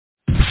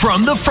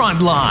From the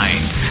front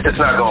lines. It's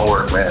not going to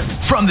work,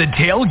 man. From the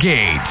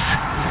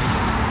tailgates.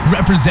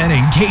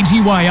 Representing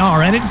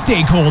KGYR and its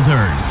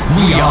stakeholders,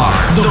 we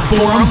are the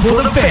Forum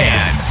for the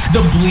Fans,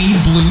 the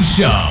Bleed Blue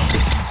Show.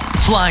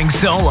 Flying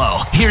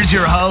solo, here's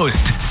your host,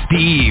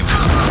 Steve.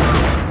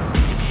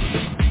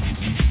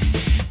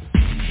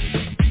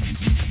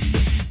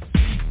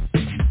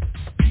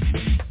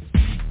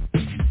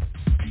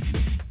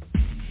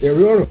 Yeah,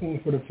 we are the Forum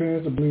for the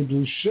Fans, the Bleed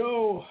Blue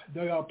Show,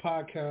 Dugout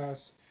podcast,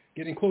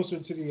 getting closer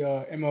to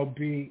the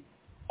MLB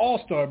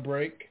All-Star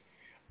break.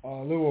 A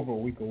little over a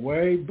week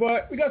away,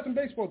 but we got some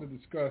baseball to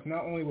discuss,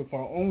 not only with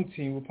our own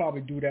team. We'll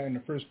probably do that in the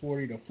first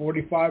 40 to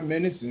 45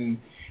 minutes and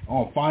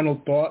on final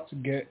thoughts,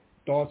 get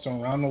thoughts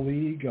around the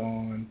league,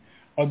 on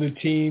other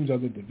teams,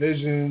 other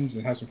divisions,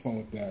 and have some fun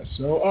with that.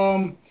 So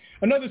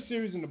another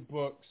series in the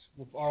books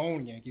with our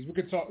own Yankees. We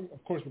could talk,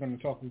 of course, we're going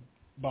to talk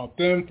about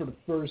them for the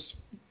first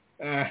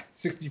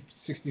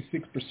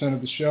 66%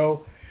 of the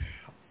show.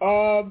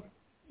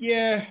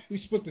 Yeah,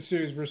 we split the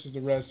series versus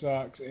the Red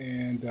Sox,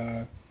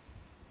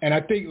 and I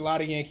think a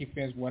lot of Yankee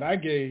fans, what I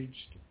gauged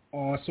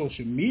on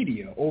social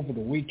media over the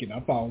weekend,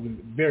 I followed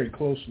it very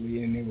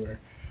closely, and they were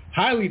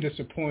highly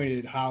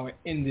disappointed how it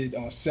ended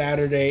on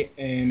Saturday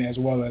and as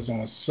well as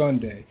on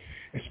Sunday,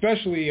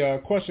 especially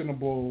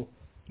questionable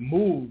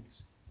moves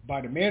by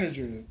the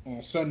manager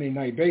on Sunday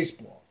Night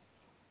Baseball.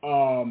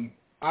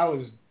 I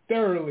was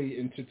thoroughly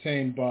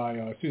entertained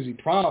by Susie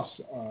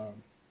Proff's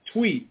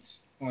tweets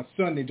on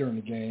Sunday during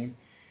the game.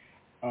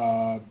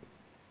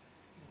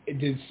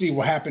 To see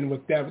what happened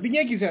with that. But the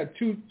Yankees had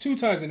two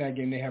times in that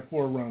game. They had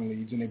 4-run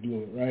leads, and they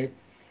blew it, right?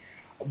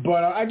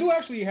 But I do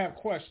actually have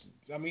questions.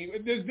 I mean,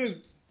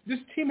 this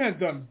team has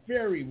done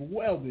very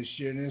well this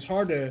year, and it's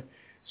hard to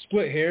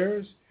split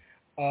hairs.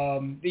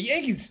 The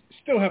Yankees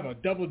still have a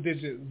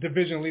double-digit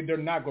division lead. They're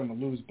not going to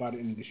lose by the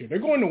end of this year. They're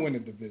going to win the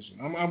division.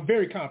 I'm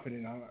very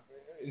confident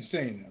in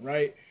saying that,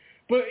 right?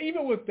 But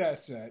even with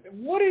that said,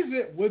 what is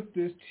it with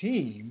this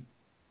team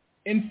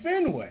in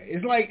Fenway?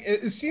 It's like,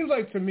 it seems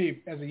like to me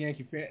as a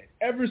Yankee fan,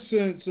 ever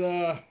since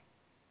when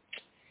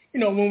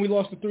we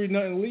lost the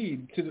 3-0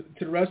 lead to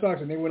the Red Sox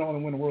and they went on to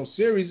win the World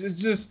Series,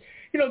 it's just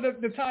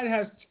the tide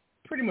has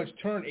pretty much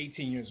turned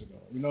 18 years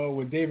ago.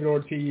 With David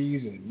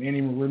Ortiz and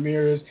Manny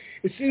Ramirez,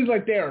 it seems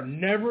like they are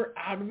never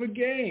out of a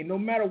game. No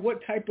matter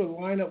what type of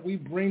lineup we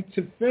bring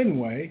to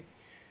Fenway,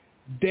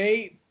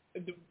 it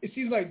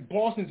seems like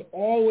Boston's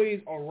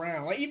always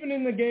around. Like even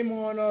in the game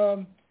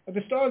on at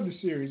the start of the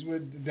series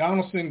with the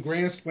Donaldson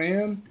grand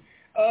slam,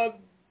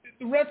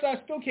 the Red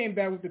Sox still came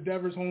back with the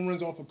Devers home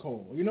runs off of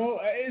Cole.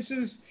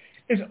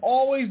 It's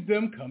always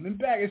them coming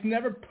back. It's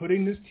never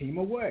putting this team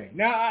away.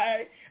 Now,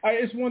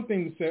 it's one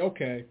thing to say,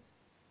 okay,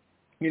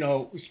 we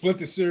split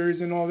the series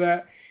and all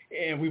that,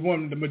 and we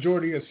won the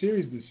majority of the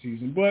series this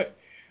season. But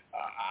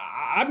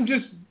I'm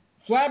just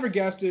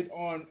flabbergasted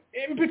on,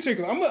 in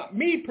particular, I'm gonna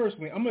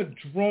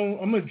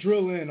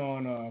drill in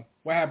on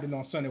what happened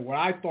on Sunday, where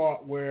I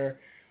thought we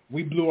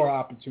blew our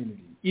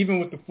opportunity, even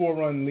with the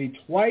 4-run lead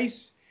twice.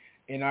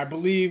 And I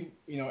believe,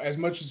 as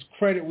much as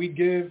credit we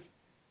give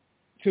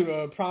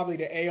to probably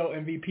the AL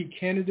MVP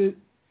candidate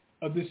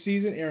of this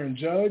season, Aaron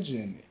Judge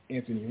and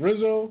Anthony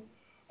Rizzo,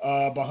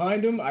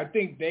 behind him, I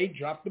think they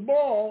dropped the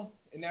ball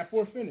in that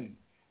fourth inning.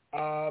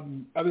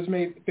 Others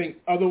may think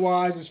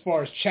otherwise as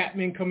far as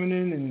Chapman coming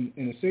in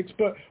the sixth.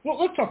 But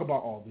let's talk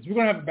about all this. We're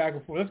going to have a back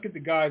and forth. Let's get the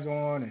guys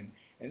on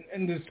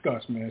and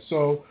discuss, man.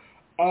 So,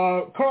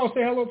 Carl,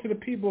 say hello to the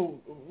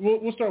people.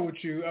 We'll start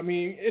with you. I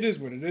mean, it is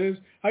what it is.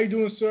 How you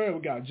doing, sir? We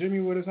got Jimmy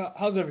with us.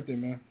 How's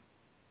everything, man?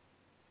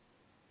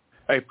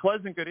 A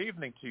pleasant good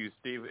evening to you,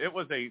 Steve. It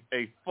was a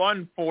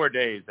fun 4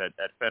 days at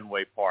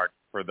Fenway Park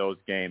for those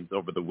games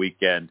over the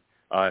weekend.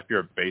 If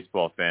you're a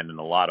baseball fan in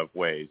a lot of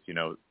ways,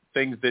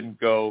 things didn't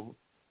go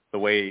the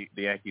way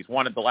the Yankees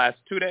wanted the last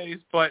 2 days,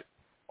 but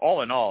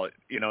all in all,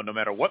 no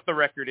matter what the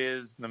record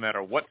is, no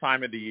matter what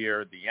time of the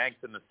year, the Yanks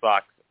and the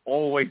Sox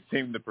always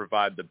seem to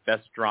provide the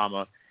best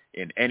drama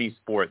in any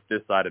sport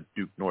this side of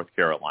Duke, North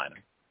Carolina.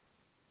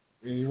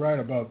 Yeah, you're right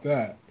about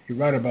that.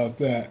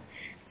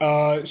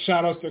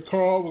 Shout out to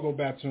Carl. We'll go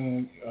back to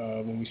him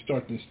when we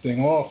start this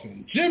thing off.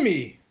 And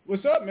Jimmy,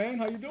 what's up, man?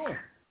 How you doing?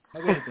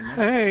 How's everything, man?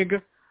 Hey,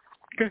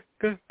 good,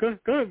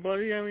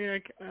 buddy. I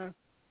mean,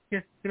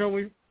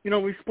 we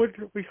split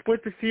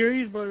the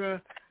series,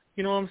 but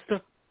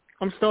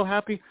I'm still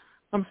happy.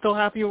 I'm still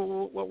happy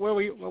where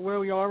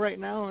we are right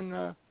now,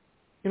 and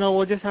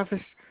we'll just have to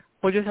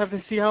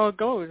see how it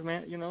goes,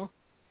 man.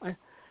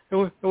 It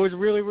was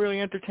really, really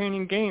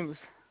entertaining games,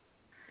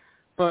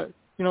 but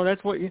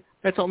that's what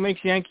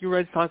makes Yankee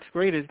Red Sox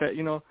great, is that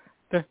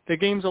the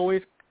games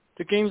always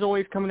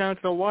come down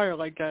to the wire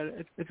like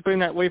that. It's been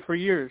that way for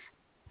years.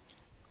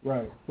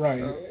 Right.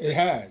 It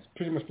has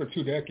pretty much for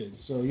 2 decades.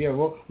 So yeah,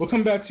 we'll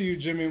come back to you,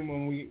 Jimmy,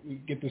 when we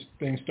get this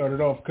thing started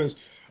off, because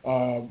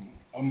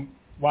I'm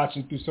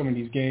watching through some of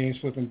these games,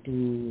 flipping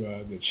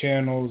through the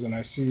channels, and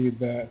I see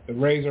that the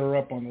Rays are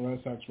up on the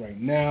Red Sox right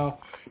now.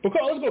 But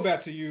Carl, let's go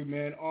back to you,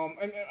 man.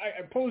 And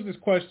I posed this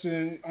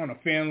question on a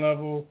fan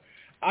level.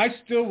 I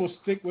still will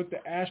stick with the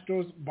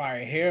Astros by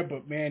a hair,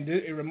 but, man,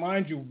 it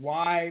reminds you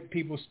why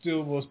people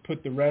still will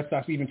put the Red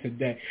Sox even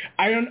today.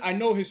 I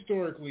know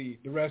historically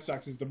the Red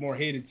Sox is the more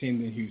hated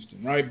team than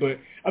Houston, right? But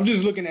I'm just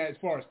looking at as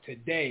far as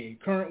today,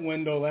 current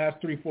window,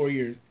 last 3-4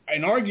 years.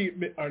 An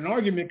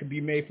argument could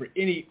be made for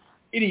any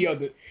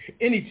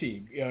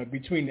team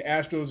between the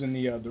Astros and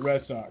the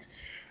Red Sox.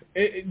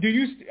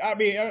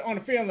 On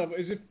a fan level,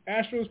 is it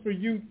Astros for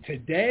you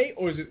today,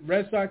 or is it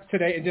Red Sox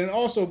today? And then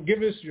also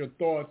give us your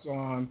thoughts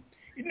on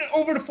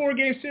over the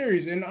 4-game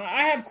series. And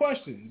I have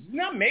questions,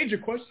 not major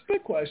questions,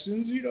 but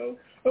questions.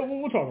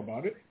 We'll talk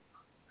about it.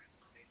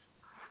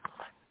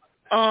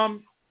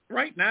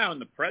 Right now in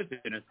the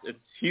present, it's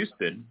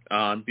Houston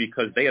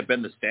because they have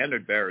been the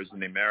standard bearers in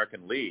the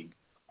American League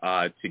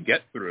to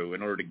get through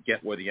in order to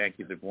get where the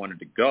Yankees have wanted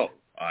to go,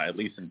 at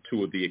least in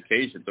 2 of the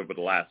occasions over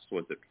the last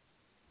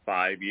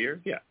 5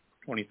 years? Yeah,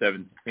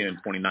 2017 and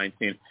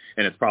 2019,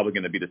 and it's probably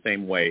going to be the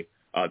same way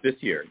this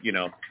year.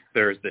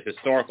 There's the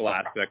historical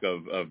aspect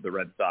of the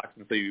Red Sox,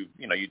 and so you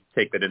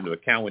take that into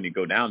account when you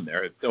go down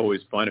there. It's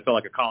always fun. It felt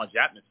like a college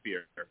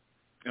atmosphere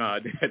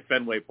at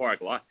Fenway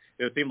Park. A lot.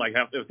 It seemed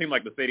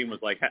like the stadium was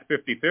like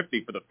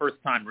 50-50 for the first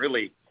time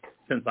really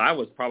since I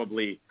was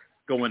probably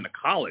going to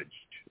college.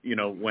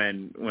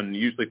 When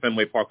usually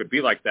Fenway Park would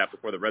be like that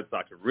before the Red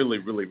Sox really,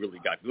 really, really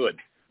got good.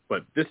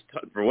 But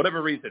for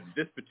whatever reason,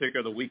 this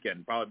particular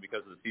weekend, probably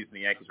because of the season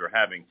the Yankees were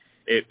having,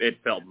 it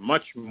felt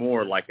much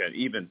more like an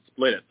even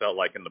split. It felt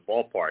like in the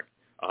ballpark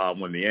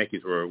when the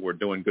Yankees were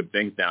doing good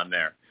things down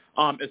there.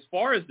 As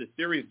far as the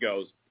series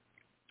goes,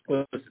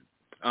 listen,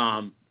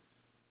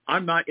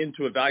 I'm not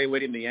into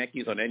evaluating the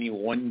Yankees on any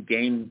one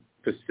game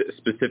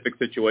specific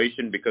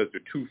situation because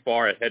they're too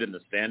far ahead in the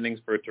standings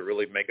for it to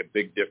really make a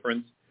big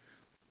difference.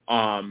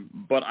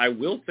 But I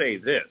will say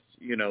this,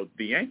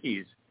 the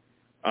Yankees,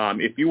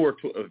 if you were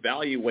to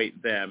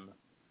evaluate them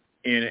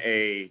in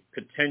a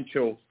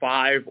potential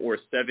 5 or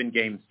 7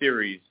 game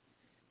series,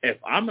 if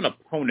I'm an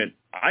opponent,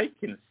 I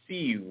can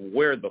see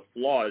where the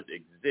flaws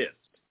exist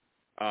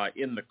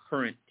in the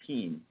current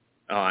team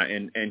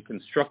and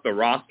construct a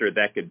roster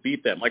that could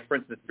beat them. Like, for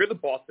instance, if you're the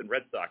Boston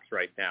Red Sox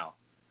right now,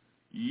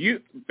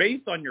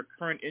 based on your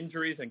current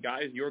injuries and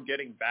guys you're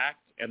getting back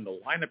and the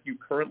lineup you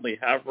currently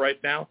have right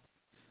now,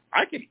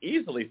 I can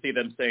easily see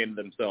them saying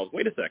to themselves,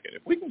 wait a second,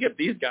 if we can get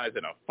these guys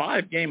in a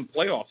 5-game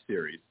playoff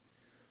series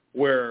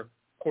where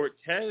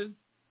Cortez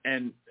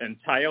and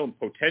Tyone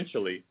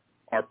potentially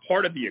are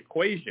part of the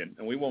equation,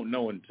 and we won't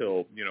know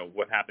until,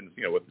 what happens,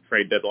 with the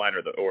trade deadline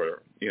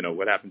or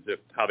what happens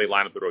how they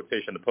line up the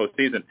rotation in the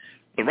postseason,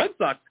 the Red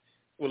Sox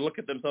would look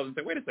at themselves and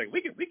say, wait a second,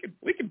 we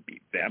can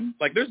beat them.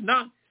 Like,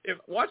 if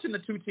watching the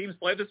 2 teams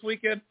play this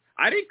weekend,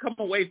 I didn't come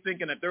away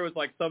thinking that there was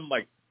some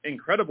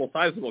incredible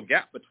sizable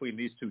gap between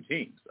these 2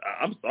 teams.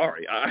 I'm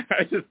sorry. I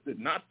just did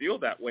not feel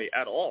that way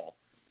at all.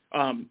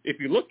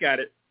 If you look at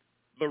it,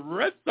 the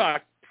Red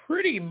Sox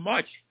pretty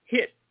much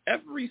hit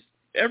every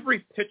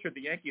pitcher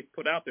the Yankees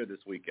put out there this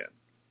weekend.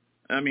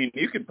 I mean,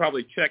 you could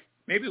probably check,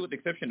 maybe with the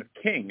exception of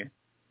King,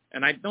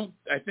 and I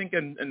think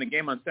in the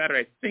game on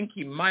Saturday, I think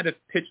he might have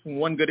pitched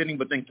 1 good inning,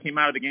 but then came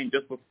out of the game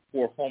just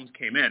before Holmes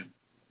came in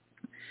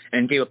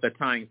and gave up that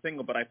tying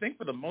single. But I think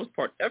for the most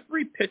part,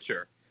 every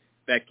pitcher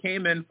that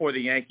came in for the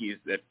Yankees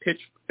that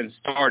pitched and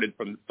started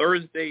from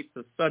Thursday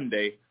to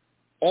Sunday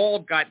all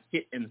got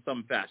hit in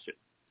some fashion.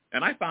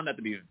 And I found that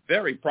to be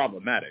very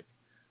problematic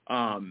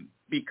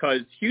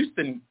because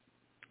Houston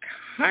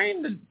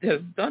kind of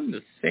has done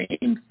the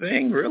same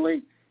thing,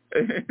 really.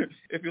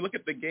 If you look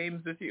at the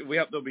games this year,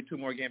 there'll be 2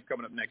 more games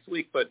coming up next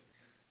week, but,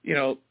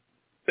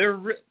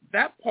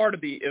 that part of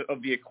the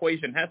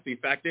equation has to be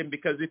factored in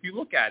because if you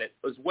look at it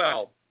as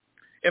well,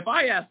 if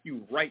I ask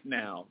you right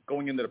now,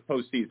 going into the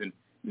postseason,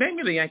 name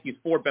me the Yankees'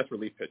 4 best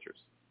relief pitchers.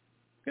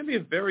 It's going to be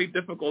a very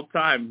difficult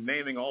time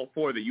naming all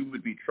 4 that you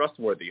would be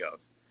trustworthy of.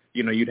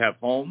 You'd have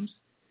Holmes,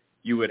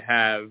 you would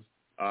have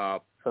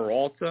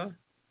Peralta,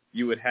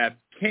 you would have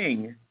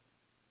King,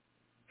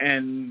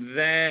 and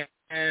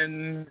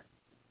then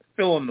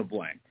fill in the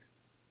blank.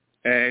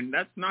 And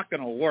that's not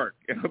going to work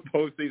in a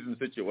postseason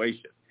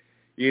situation.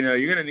 You're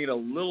going to need a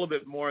little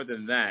bit more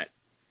than that.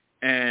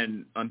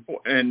 And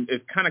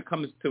it kind of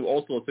comes to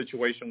also a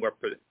situation where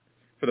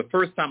for the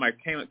first time I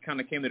came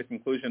to the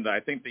conclusion that I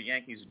think the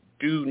Yankees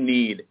do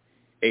need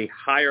a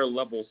higher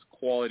levels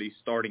quality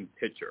starting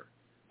pitcher.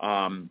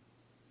 If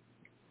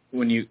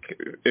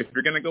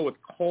you're going to go with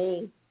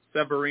Cole,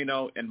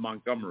 Severino, and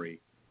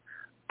Montgomery,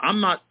 I'm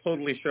not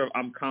totally sure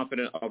I'm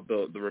confident of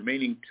the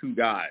remaining 2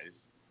 guys.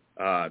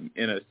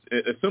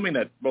 Assuming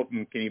that both of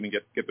them can even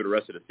get through the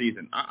rest of the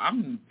season,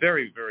 I'm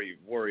very, very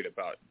worried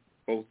about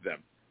both of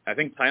them. I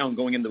think Tyone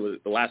going into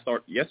the last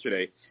start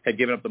yesterday had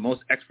given up the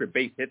most extra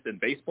base hits in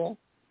baseball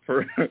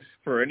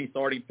for any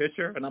starting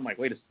pitcher, and I'm like,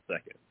 wait a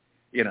second,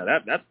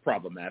 that's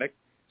problematic.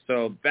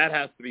 So that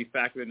has to be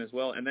factored in as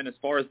well. And then as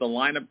far as the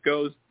lineup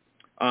goes,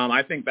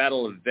 I think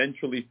that'll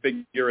eventually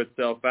figure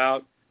itself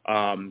out.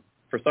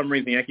 For some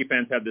reason, Yankee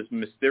fans have this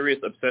mysterious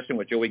obsession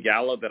with Joey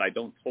Gallo that I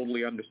don't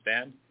totally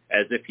understand.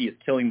 as if he is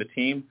killing the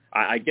team.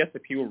 I guess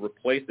if he were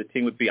replaced, the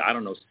team would be,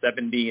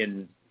 70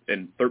 and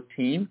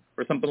 13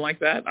 or something like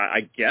that.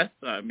 I guess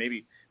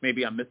maybe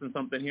I'm missing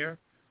something here.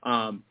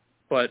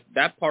 But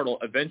that part will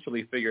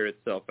eventually figure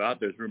itself out.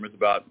 There's rumors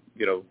about,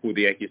 who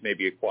the Yankees may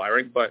be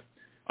acquiring, but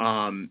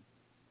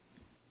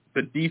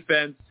the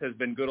defense has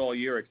been good all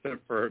year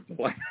except for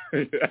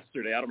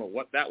yesterday. I don't know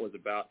what that was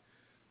about.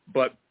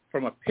 But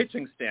from a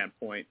pitching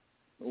standpoint,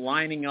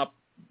 lining up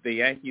the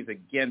Yankees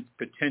against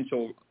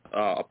potential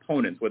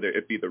opponents, whether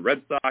it be the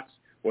Red Sox,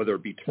 whether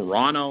it be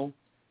Toronto,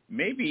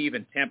 maybe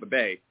even Tampa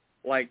Bay,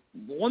 the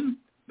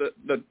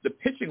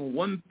pitching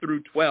 1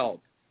 through 12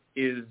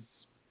 is,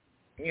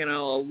 a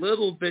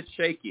little bit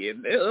shaky,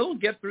 and it'll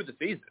get through the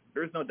season.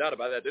 There's no doubt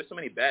about that. There's so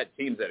many bad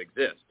teams that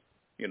exist.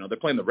 They're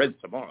playing the Reds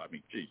tomorrow. I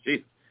mean,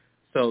 geez.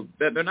 So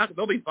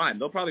they'll be fine.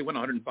 They'll probably win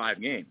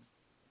 105 games.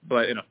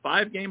 But in a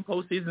 5-game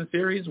postseason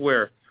series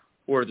where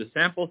the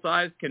sample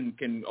size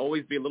can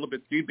always be a little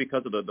bit skewed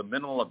because of the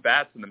minimal at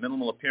bats and the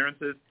minimal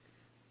appearances,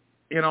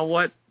 you know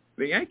what?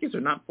 The Yankees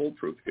are not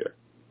foolproof here.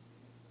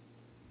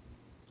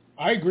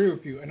 I agree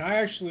with you, and I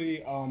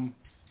actually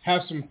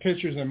have some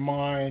pitchers in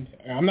mind.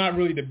 I'm not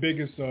really the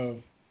biggest of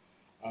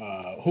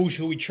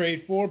who we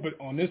trade for, but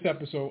on this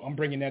episode, I'm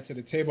bringing that to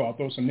the table. I'll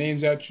throw some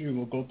names at you, and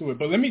we'll go through it.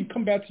 But let me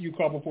come back to you,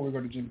 Carl, before we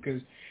go to Jim,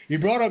 because you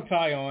brought up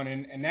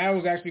Taillon, and that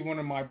was actually one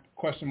of my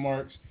question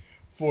marks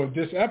for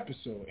this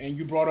episode. And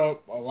you brought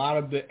up a lot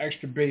of the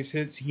extra base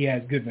hits he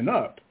has given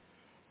up.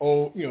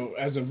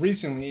 As of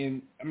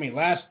recently,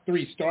 last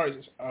 3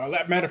 starts.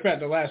 Matter of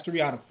fact, the last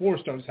 3 out of 4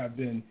 starts have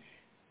been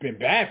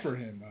bad for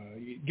him,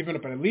 giving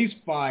up at least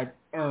 5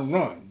 earned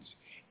runs.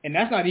 And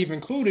that's not even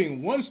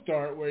including one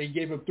start where he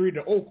gave up 3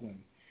 to Oakland.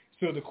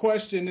 So the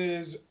question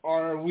is,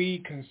 are we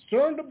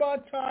concerned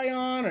about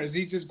Taillon, or is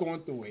he just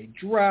going through a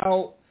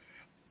drought?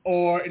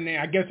 And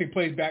then I guess it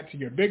plays back to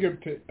your bigger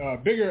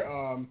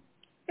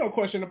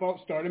question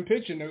about starting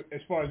pitching,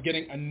 as far as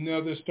getting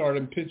another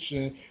starting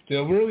pitcher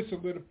to really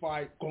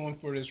solidify going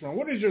for this run.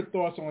 What is your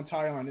thoughts on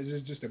Taillon? Is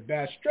it just a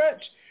bad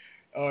stretch?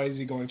 Is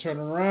he going to turn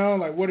it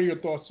around? What are your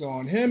thoughts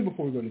on him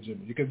before we go to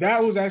Jimmy? Because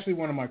that was actually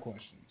one of my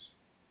questions.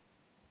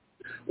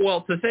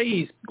 Well, to say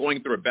he's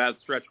going through a bad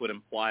stretch would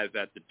imply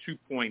that the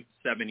 2.7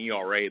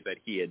 ERA that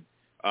he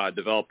had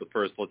developed the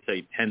first, let's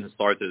say, 10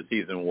 starts of the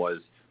season was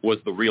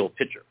the real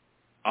pitcher.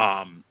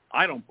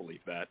 I don't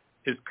believe that.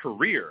 His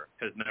career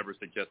has never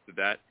suggested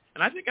that.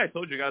 And I think I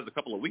told you guys a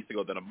couple of weeks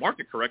ago that a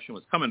market correction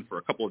was coming for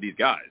a couple of these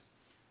guys,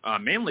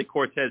 mainly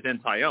Cortez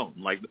and Taillon.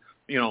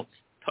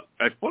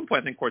 At one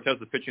point, I think Cortez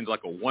was pitching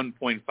like a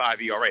 1.5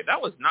 ERA.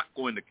 That was not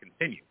going to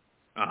continue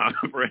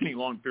for any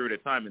long period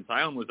of time. And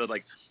Taillon was at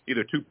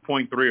either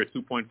 2.3 or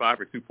 2.5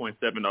 or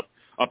 2.7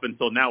 up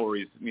until now, where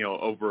he's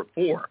over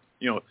 4.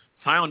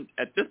 Taillon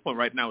at this point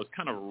right now is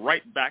kind of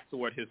right back to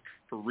what his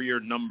career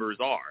numbers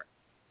are.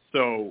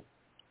 So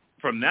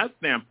from that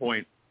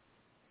standpoint,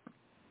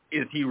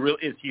 is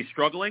he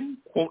struggling,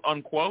 quote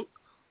unquote,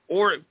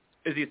 or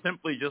is he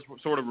simply just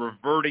sort of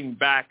reverting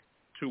back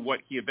to what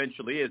he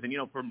eventually is? And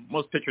for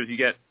most pitchers, you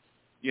get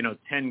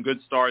 10 good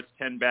starts,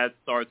 10 bad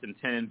starts, and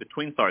 10 in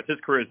between starts. His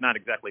career has not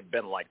exactly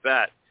been like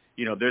that.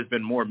 There's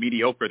been more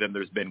mediocre than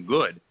there's been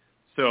good.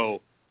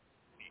 So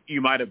you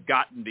might have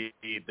gotten the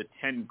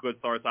 10 good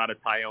starts out of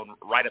Taillon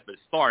right at the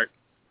start,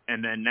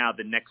 and then now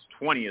the next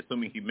 20,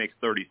 assuming he makes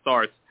 30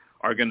 starts,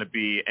 are going to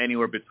be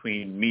anywhere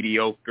between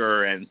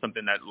mediocre and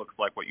something that looks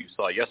like what you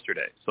saw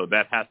yesterday. So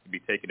that has to be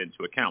taken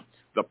into account.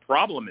 The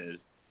problem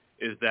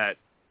is that,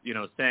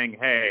 saying,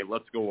 hey,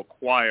 let's go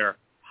acquire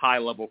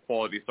high-level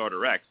quality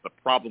starter X. The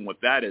problem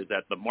with that is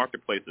that the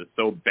marketplace is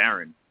so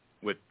barren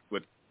with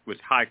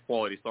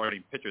high-quality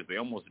starting pitchers. They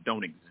almost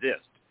don't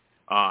exist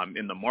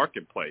in the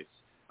marketplace.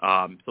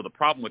 So the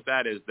problem with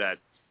that is that,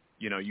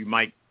 you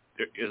might –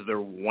 is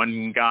there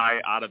one guy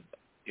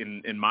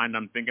in mind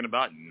I'm thinking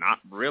about? Not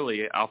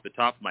really off the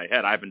top of my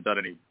head. I haven't done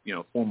any,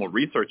 formal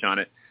research on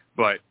it.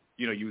 But,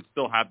 you would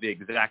still have the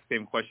exact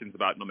same questions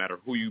about no matter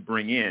who you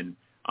bring in,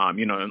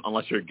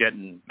 unless you're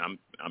getting, I'm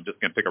just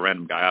going to pick a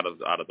random guy out of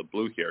the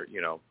blue here,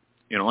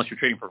 unless you're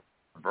trading for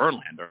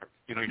Verlander,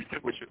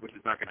 which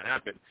is not going to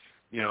happen.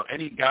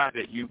 Any guy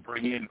that you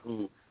bring in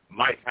who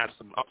might have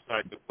some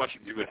upside, the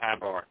questions you would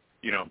have are,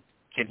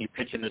 can he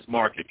pitch in this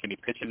market? Can he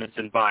pitch in this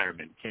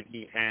environment? Can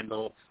he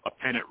handle a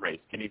pennant race?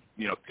 Can he,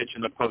 pitch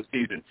in the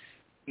postseason?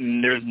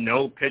 There's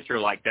no pitcher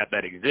like that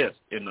exists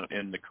in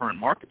the current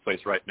marketplace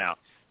right now.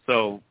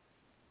 So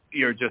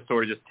you're just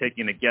sort of just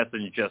taking a guess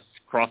and just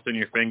crossing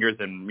your fingers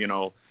and,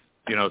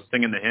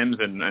 singing the hymns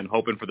and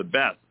hoping for the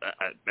best.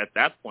 At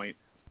that point,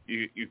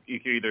 you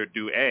can either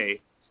do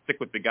stick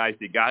with the guys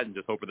you got and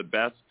just hope for the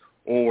best,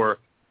 or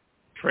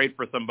trade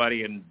for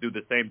somebody and do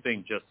the same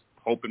thing, just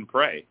hope and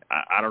pray.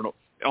 I don't know.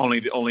 Only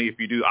if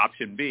you do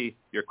option B,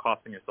 you're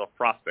costing yourself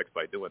prospects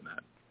by doing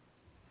that.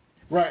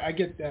 Right, I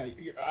get that.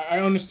 I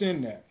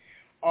understand that.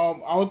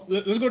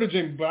 Let's go to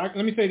Jim. But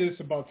let me say this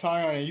about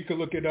Taillon, and you can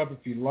look it up if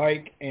you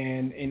like.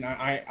 And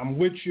I'm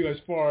with you as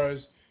far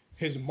as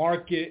his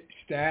market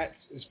stats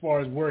as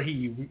far as where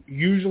he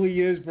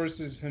usually is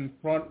versus him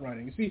front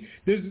running. See,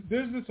 there's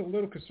just a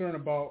little concern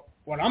about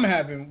what I'm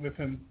having with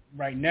him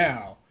right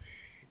now,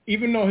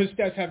 even though his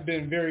stats have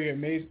been very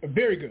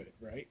good,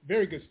 right?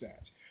 Very good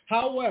stats.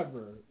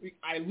 However,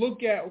 I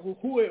look at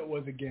who it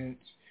was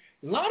against.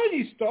 A lot of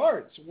these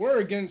starts were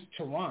against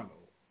Toronto,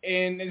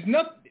 and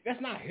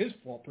that's not his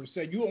fault per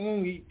se. You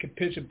only can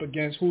pitch up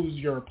against who's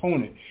your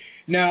opponent.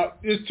 Now,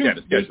 there's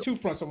two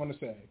fronts I want to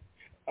say.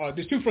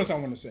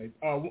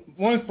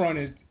 One front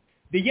is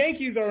the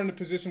Yankees are in the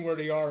position where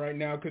they are right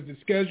now because the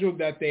schedule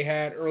that they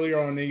had earlier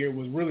on in the year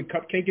was really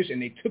cupcakeish, and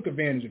they took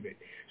advantage of it.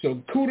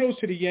 So kudos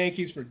to the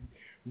Yankees for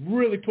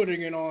really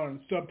putting it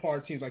on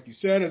subpar teams. Like you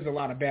said, there's a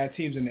lot of bad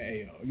teams in the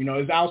AL. You know,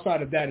 it's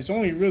outside of that. It's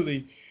only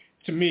really,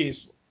 to me, it's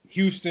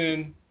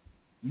Houston,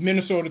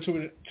 Minnesota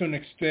to an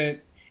extent,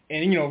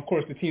 and, you know, of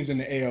course, the teams in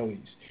the AL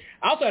East.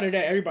 Outside of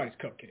that, everybody's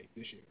cupcake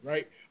this year,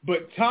 right?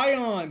 But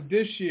Taillon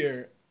this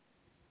year,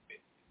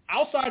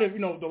 outside of, you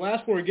know, the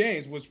last 4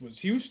 games, was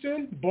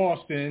Houston,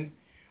 Boston,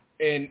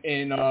 and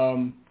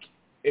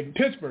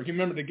Pittsburgh. You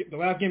remember the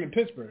last game in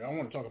Pittsburgh? I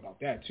want to talk about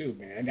that too,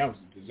 man. That was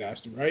a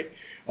disaster, right?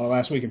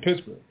 Last week in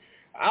Pittsburgh.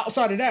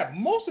 Outside of that,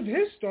 most of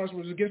his starts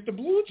was against the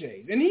Blue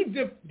Jays, and he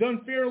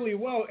done fairly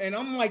well. And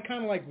I'm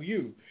kind of like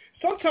you.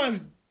 Sometimes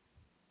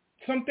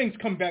some things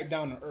come back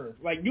down to earth.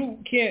 Like, you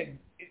can't.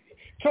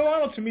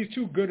 Toronto to me is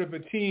too good of a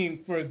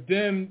team for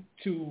them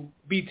to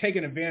be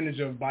taken advantage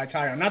of by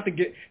Taillon. Not to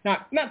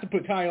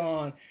put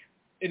Taillon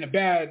in a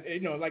bad,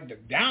 you know, like the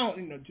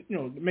down, you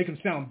know, make him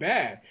sound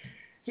bad.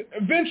 So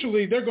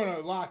eventually, they're going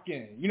to lock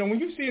in. You know, when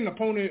you see an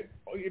opponent,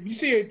 if you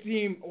see a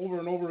team over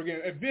and over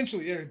again,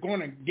 eventually they're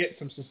going to get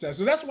some success.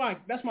 So that's why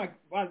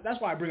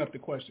I bring up the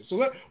question. So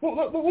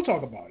we'll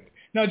talk about it.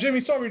 Now,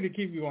 Jimmy, sorry to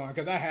keep you on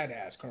because I had to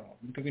ask Carl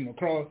because, you know,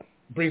 Carl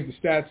brings the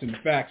stats and the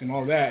facts and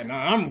all that, and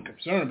I'm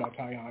concerned about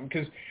Taillon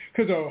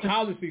because of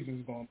how the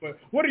season's going. But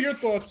what are your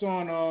thoughts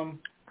on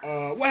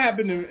what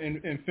happened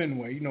in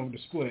Fenway? You know, the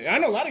split. I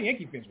know a lot of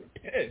Yankee fans were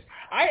pissed.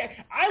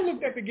 I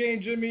looked at the game,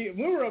 Jimmy.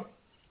 We were up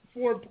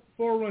four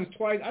runs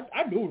twice.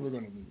 I knew we were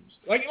going to lose.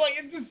 Like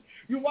it's just,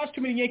 you watch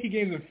too many Yankee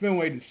games in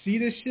Fenway to see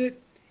this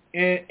shit,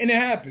 and it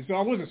happened. So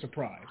I wasn't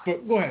surprised.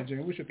 But go ahead,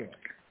 Jimmy. What's your thought?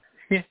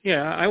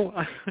 Yeah.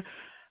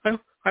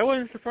 I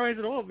wasn't surprised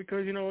at all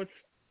because, you know, it's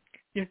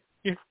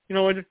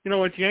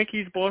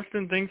Yankees,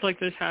 Boston, things like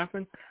this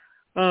happen.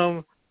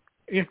 You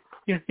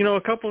know,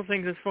 a couple of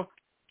things as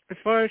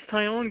far as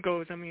Taillon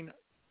goes. I mean,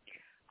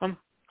 I'm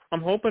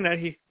hoping that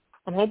he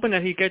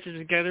gets it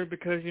together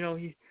because, you know,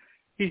 he's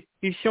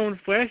shown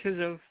flashes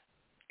of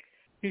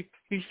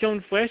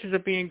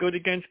being good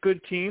against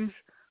good teams,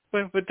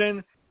 but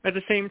then at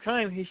the same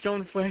time he's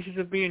shown flashes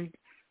of being,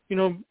 you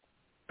know,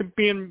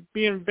 being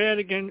bad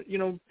against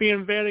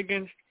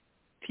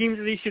teams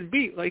that he should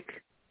beat.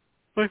 Like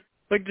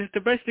just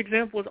the best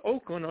example is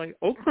Oakland. Like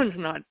Oakland's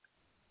not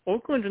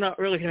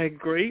really that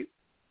great.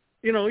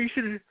 You know, he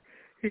should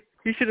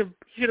have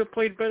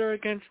played better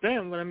against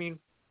them. But I mean,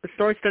 the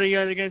starts that he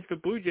had against the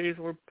Blue Jays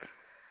were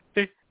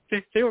they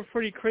were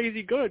pretty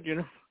crazy good.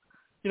 You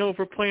know,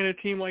 for playing a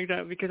team like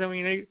that because I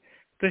mean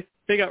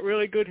they got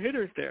really good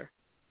hitters there.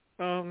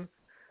 You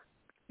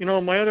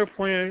know, my other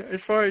point as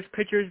far as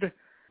pitchers that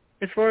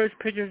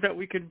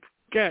we could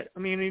get.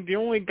 I mean, the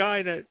only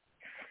guy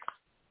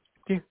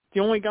I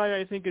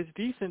think is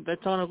decent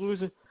that's on a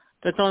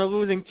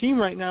losing team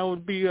right now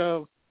would be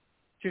Giolito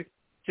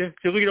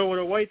with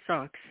the White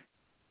Sox.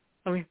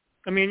 I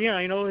mean, yeah,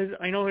 I know his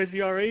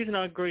ERA is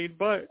not great,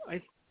 but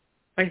I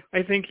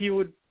think he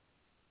would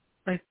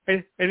fit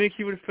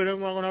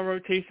in well in our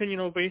rotation. You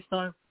know, based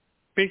on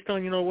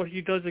you know what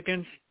he does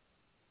against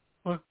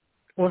what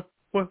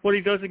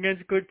he does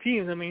against good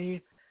teams. I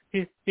mean,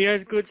 he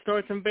has good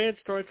starts and bad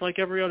starts like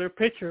every other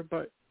pitcher,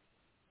 but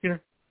you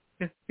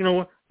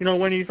know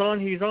when he's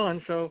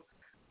on. So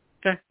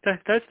that's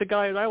the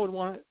guy that I would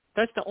want.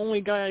 That's the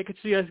only guy I could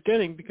see us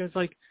getting because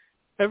like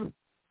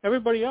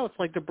everybody else,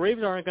 like the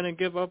Braves aren't going to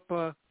give up.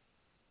 The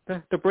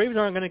Braves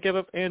aren't going to give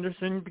up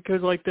Anderson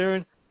because like they're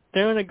in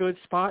a good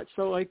spot.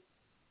 So like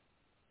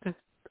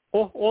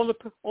all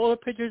the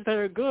pitchers that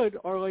are good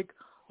are like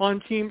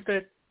on teams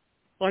that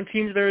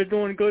are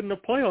doing good in the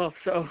playoffs.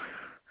 So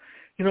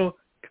you know,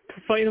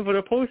 fighting for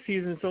the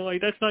postseason. So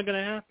like that's not going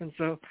to happen.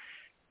 So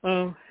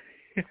I'm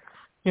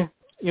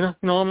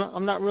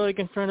not really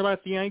concerned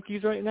about the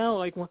Yankees right now.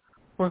 Like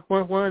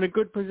we're in a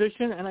good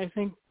position, and I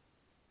think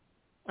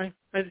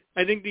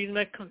these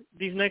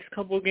next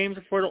couple of games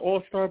before the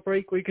All-Star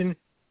break we can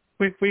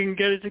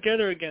get it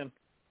together again.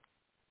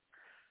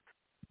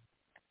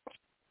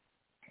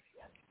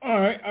 All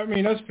right, I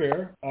mean that's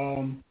fair.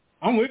 I'm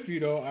with you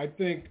though. I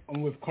think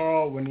I'm with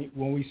Carl when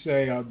we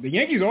say the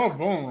Yankees are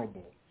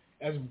vulnerable.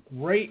 As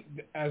great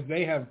as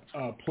they have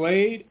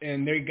played,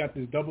 and they got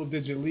this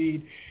double-digit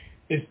lead,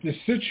 it's the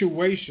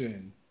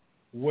situation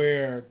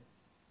where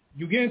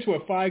you get into a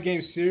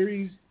 5-game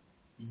series,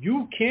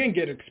 you can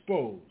get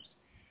exposed.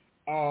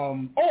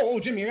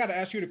 Jimmy, I got to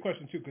ask you the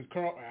question too, because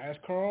I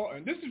asked Carl,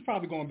 and this is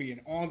probably going to be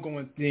an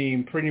ongoing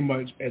theme, pretty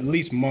much at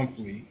least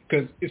monthly,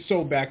 because it's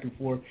so back and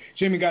forth.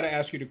 Jimmy, got to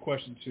ask you the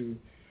question too.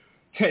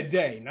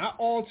 Today, not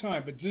all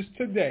time, but just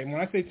today.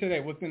 When I say today,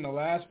 within the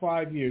last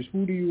 5 years,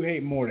 who do you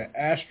hate more, the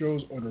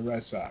Astros or the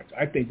Red Sox?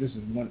 I think this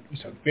is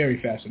it's a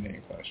very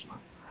fascinating question.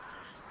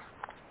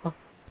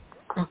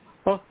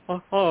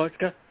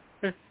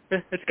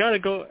 It's got to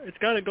go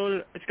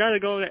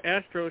to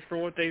Astros for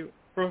what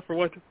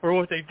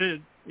they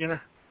did.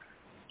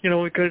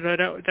 Because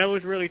that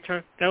was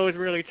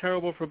really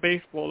terrible for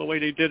baseball the way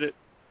they did it.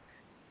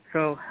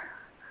 So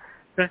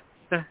that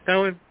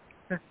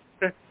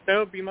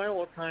would be my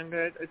all time.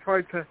 It's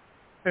hard to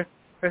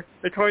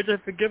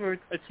forgive a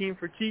team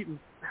for cheating.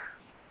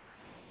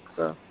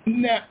 So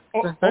now,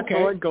 that's okay.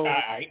 how I'd go.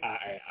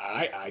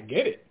 I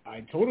get it.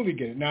 I totally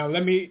get it. Now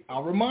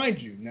I'll remind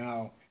you.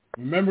 Now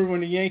remember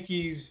when the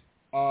Yankees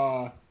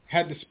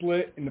had the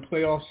split in the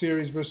playoff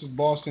series versus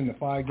Boston, the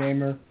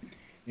 5-gamer,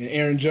 and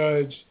Aaron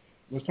Judge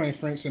was playing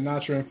Frank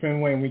Sinatra in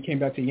Fenway, and we came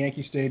back to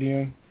Yankee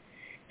Stadium,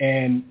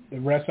 and the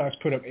Red Sox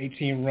put up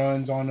 18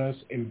 runs on us,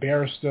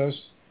 embarrassed us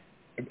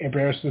at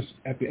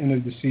the end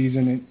of the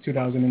season in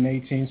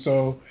 2018.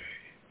 So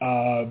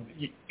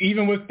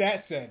even with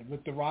that said,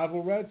 with the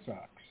rival Red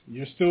Sox,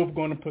 you're still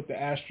going to put the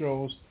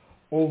Astros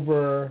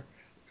over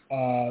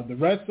the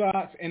Red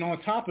Sox, and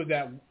on top of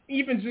that,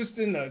 even just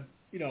in a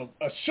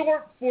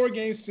short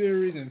 4-game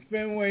series in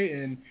Fenway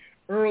in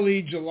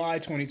early July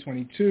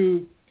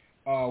 2022,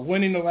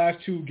 winning the last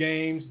 2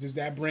 games, does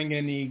that bring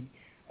any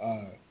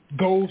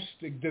ghosts?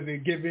 Does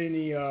it give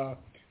any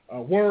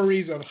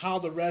worries of how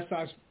the Red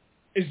Sox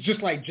is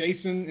just like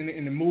Jason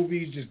in the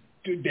movies? Just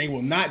they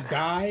will not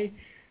die.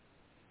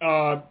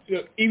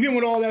 Even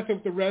with all that stuff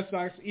with the Red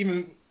Sox,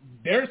 even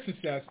their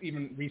success,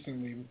 even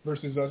recently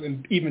versus us,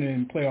 and even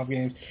in playoff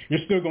games, you're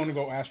still going to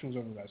go Astros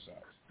over Red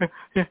Sox.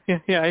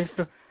 Yeah.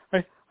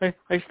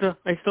 I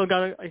still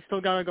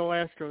gotta go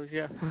Astros.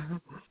 Yeah.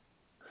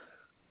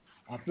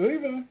 I feel you,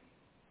 man.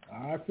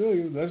 I feel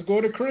you. Let's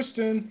go to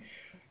Kristen.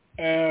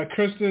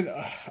 Kristen,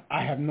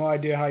 I have no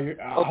idea how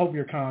you're. I hope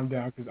you're calmed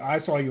down, because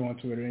I saw you on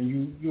Twitter and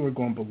you were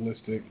going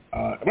ballistic,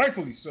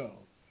 rightfully so.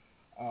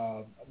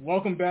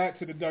 Welcome back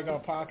to the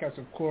Dugout Podcast,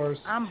 of course.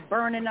 I'm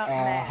burning up,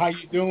 man. How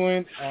you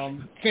doing?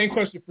 Same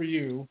question for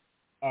you,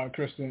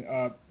 Kristen.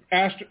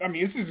 This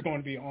is going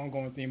to be an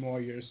ongoing theme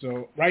all year.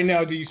 So right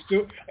now, do you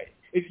still?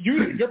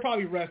 You're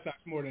probably Red Sox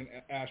more than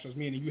Astros,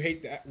 meaning you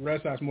hate the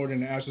Red Sox more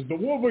than the Astros. But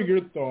what were your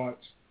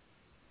thoughts?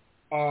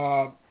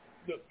 The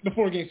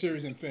 4-game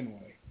series in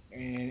Fenway,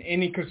 and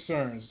any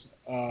concerns,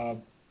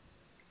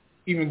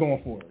 even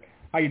going forward.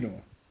 How you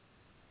doing?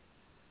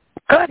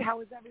 Good.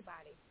 How is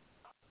everybody?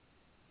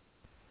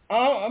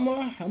 Oh, I'm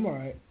all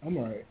right.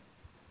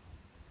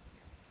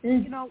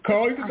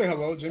 Carl, you can say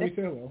hello. Jimmy,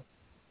 say hello.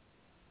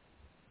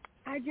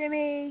 Hi,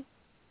 Jimmy.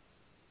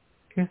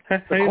 The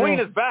Queen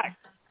is back.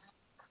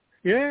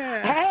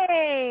 Yeah.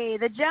 Hey,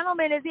 the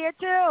gentleman is here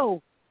too.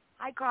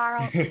 Hi,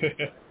 Carl.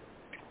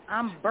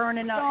 I'm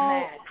burning up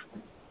mad.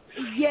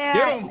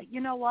 Yeah, you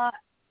know what?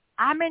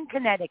 I'm in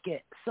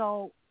Connecticut,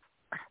 so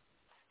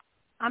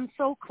I'm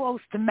so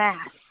close to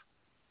Mass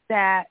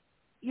that,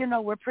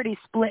 we're pretty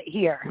split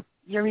here.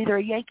 You're either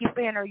a Yankee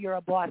fan or you're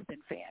a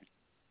Boston fan.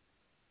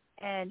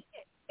 And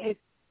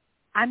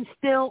I'm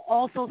still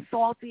also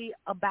salty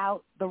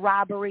about the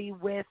robbery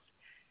with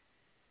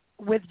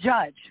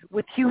Judge,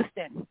 with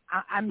Houston.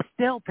 I'm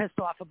still pissed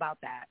off about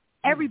that.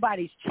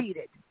 Everybody's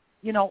cheated.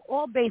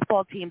 All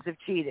baseball teams have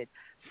cheated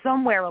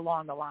somewhere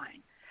along the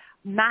line.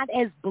 Not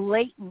as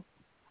blatant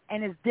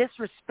and as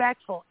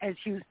disrespectful as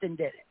Houston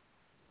did it,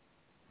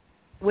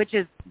 which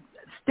is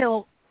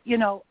still,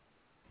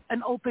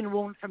 an open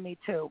wound for me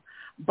too.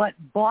 But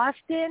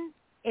Boston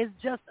is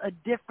just a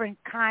different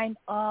kind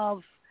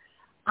of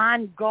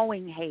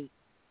ongoing hate.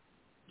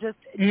 Just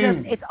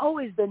it's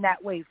always been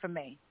that way for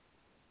me.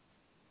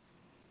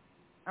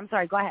 I'm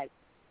sorry, go ahead.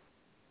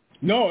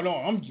 No,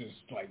 I'm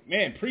just like,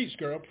 man, preach,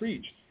 girl,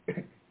 preach.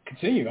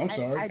 Continue. I'm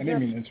sorry. I didn't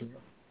mean to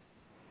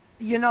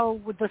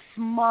interrupt. With the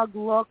smug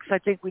looks, I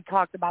think we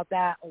talked about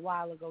that a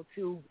while ago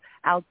too,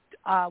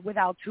 with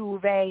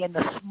Altuve and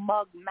the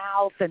smug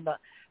mouth and the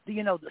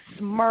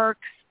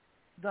smirks,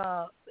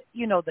 the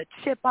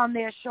chip on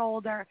their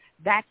shoulder.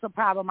 That's the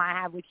problem I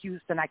have with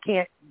Houston.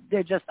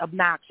 They're just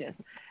obnoxious.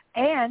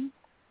 And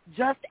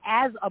just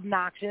as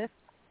obnoxious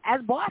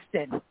as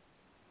Boston.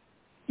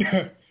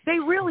 They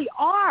really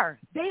are.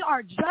 They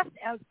are just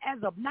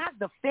as obnoxious.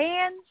 The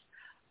fans,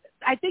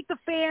 I think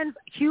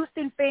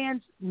Houston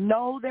fans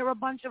know they're a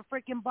bunch of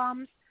freaking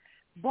bums.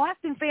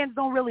 Boston fans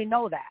don't really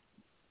know that.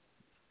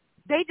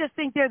 They just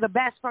think they're the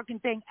best fucking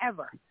thing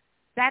ever.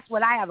 That's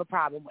what I have a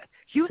problem with.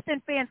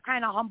 Houston fans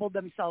kind of humbled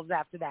themselves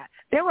after that.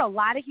 There were a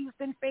lot of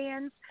Houston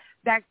fans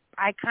that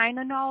I kind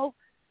of know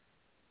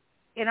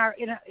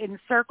in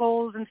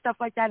circles and stuff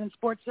like that, in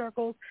sports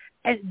circles,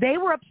 and they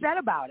were upset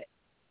about it.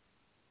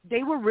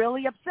 They were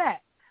really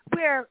upset.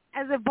 Where,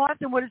 as if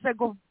Boston would have said,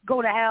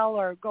 go to hell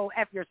or go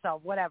F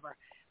yourself, whatever.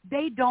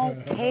 They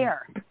don't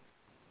care.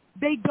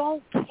 They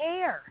don't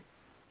care,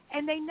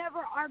 and they never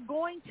are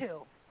going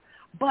to.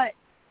 But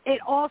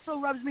it also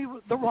rubs me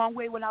the wrong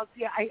way when I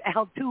see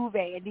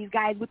Altuve and these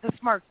guys with the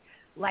smirks.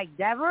 Like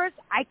Devers,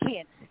 I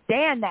can't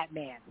stand that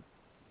man.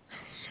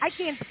 I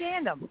can't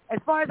stand him as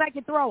far as I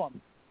can throw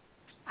him.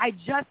 I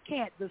just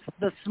can't.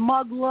 The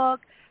smug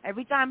look,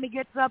 every time he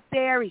gets up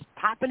there, he's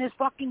popping his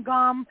fucking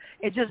gum.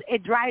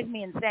 It drives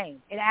me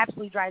insane. It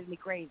absolutely drives me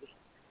crazy.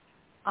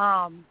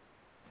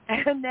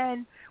 And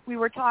then we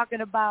were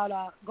talking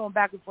about, going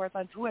back and forth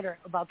on Twitter,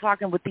 about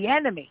talking with the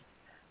enemy,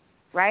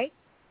 right?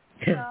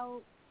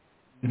 So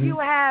you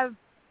have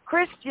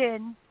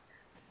Christian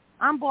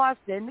on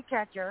Boston, the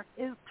catcher,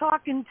 is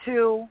talking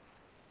to,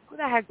 who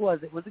the heck was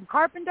it? Was it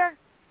Carpenter?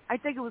 I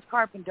think it was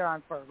Carpenter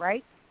on first,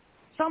 right?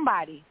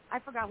 Somebody. I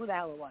forgot who the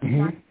hell it was.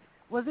 Mm-hmm.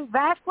 Was it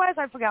Vasquez?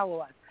 I forgot who it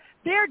was.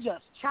 They're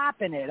just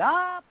chopping it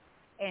up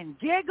and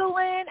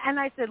giggling. And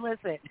I said,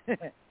 listen,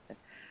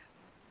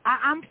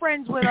 I'm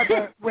friends with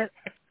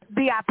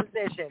the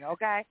opposition,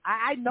 okay?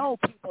 I know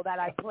people that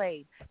I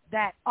played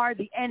that are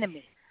the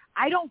enemy.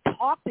 I don't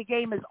talk the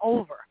game is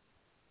over.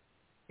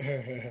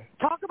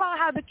 Talk about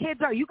how the kids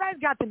are. You guys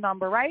got the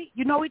number, right?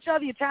 You know each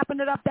other. You're tapping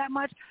it up that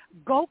much.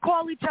 Go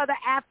call each other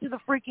after the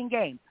freaking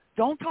game.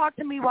 Don't talk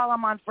to me while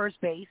I'm on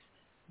first base.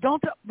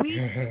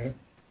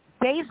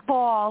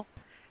 Baseball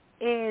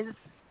is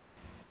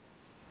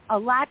a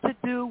lot to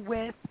do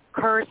with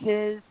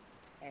curses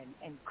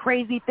and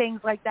crazy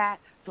things like that.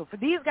 So for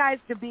these guys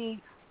to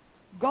be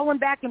going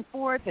back and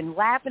forth and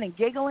laughing and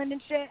giggling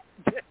and shit,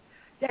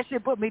 that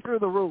shit put me through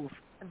the roof.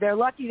 They're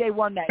lucky they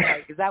won that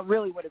night because that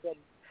really would have been.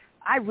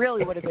 I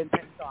really would have been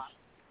pissed off.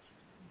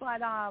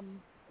 But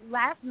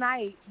last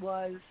night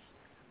was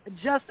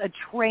just a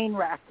train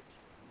wreck.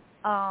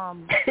 I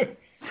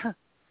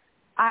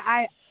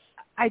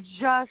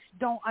just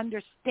don't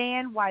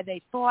understand why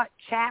they thought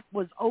Chap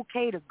was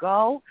okay to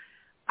go.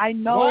 I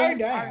know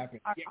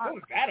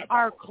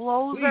our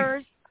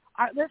closers.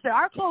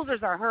 Our closers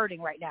are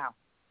hurting right now.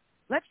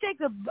 Let's take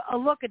a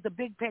look at the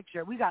big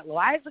picture. We got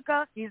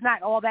Loizaga. He's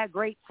not all that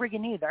great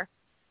friggin' either.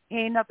 He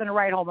ain't nothing to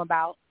write home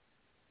about.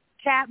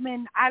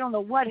 Chapman, I don't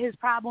know what his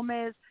problem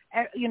is.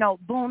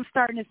 Boone's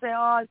starting to say,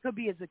 it could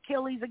be his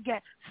Achilles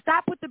again.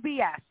 Stop with the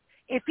BS.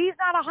 If he's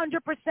not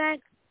 100%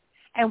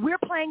 and we're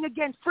playing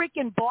against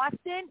freaking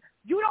Boston,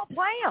 you don't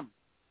play him.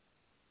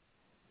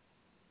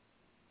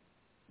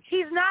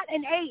 He's not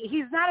an A.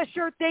 He's not a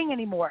sure thing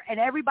anymore, and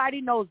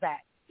everybody knows that.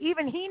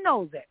 Even he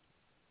knows it.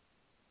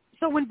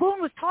 So when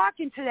Boone was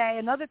talking today,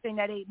 another thing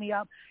that ate me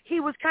up, he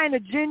was kind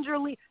of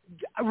gingerly,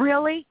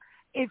 really?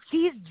 If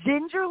he's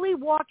gingerly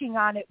walking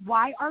on it,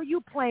 why are you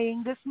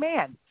playing this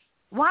man?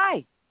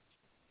 Why?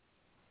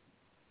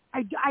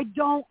 I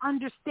don't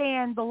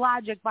understand the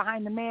logic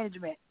behind the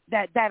management.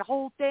 That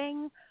whole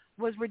thing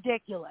was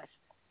ridiculous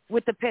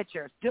with the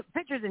pitchers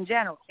in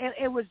general.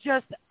 It was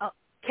just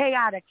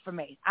chaotic for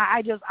me.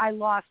 I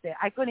lost it.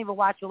 I couldn't even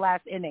watch the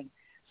last inning.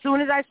 As soon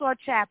as I saw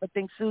Chap, I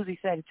think Susie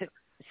said it too.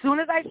 As soon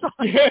as I saw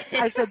it,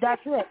 I said,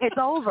 that's it. It's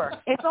over.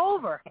 It's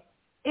over.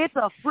 It's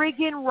a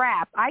friggin'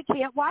 wrap. I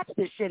can't watch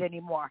this shit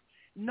anymore.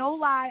 No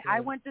lie.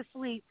 I went to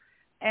sleep,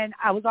 and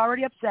I was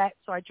already upset,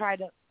 so I tried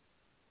to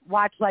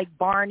watch, like,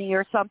 Barney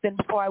or something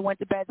before I went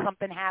to bed,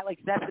 something like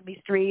Sesame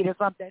Street or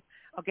something.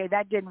 Okay,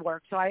 that didn't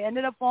work. So I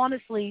ended up falling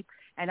asleep,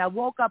 and I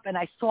woke up, and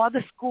I saw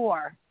the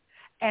score,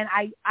 and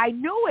I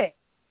knew it.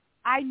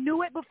 I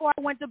knew it before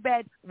I went to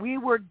bed. We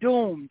were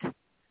doomed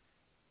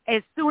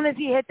as soon as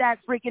he hit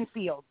that freaking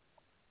field.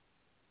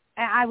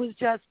 And I was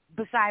just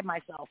beside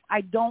myself. I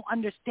don't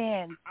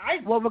understand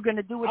what we're going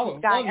to do with this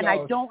guy, and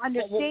I don't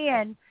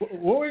understand.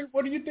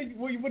 What do you think?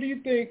 What do you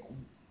think?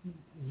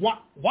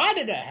 Why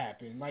did that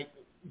happen? Like,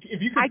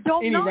 if you could, I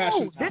don't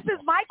know. This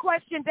is my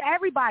question to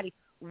everybody.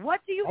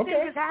 What do you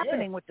think is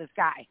happening with this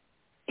guy?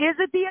 Is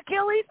it the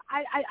Achilles?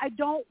 I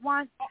don't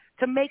want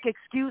to make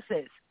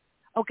excuses.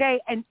 Okay,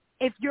 and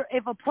if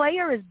a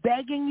player is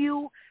begging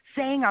you,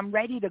 saying I'm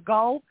ready to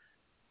go,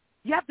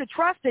 you have to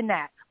trust in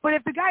that. But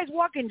if the guy's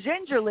walking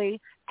gingerly,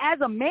 as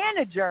a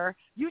manager,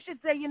 you should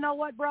say, you know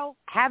what, bro,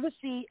 have a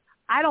seat.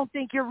 I don't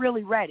think you're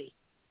really ready.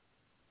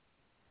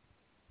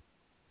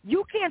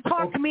 You can't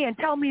talk to me and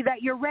tell me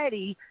that you're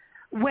ready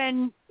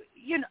when,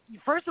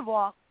 first of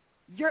all,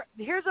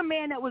 here's a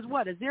man that was, a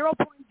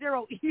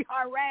 0.0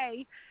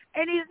 ERA,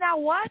 and he's now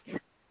what?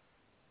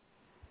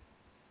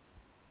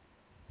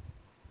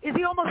 Is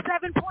he almost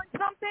 7 point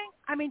something?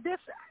 I mean,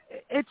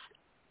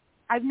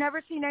 I've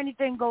never seen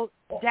anything go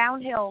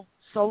downhill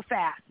so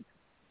fast.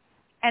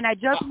 And I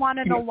just want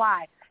to know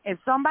why. If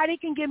somebody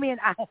can give me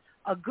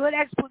a good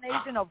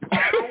explanation of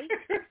why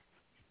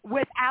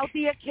without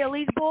the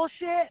Achilles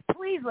bullshit,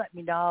 please let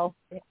me know.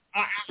 Thank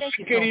you so much.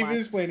 I can't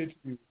even explain it to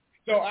you.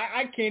 So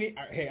I can't.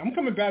 Hey, I'm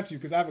coming back to you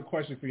because I have a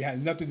question for you. It has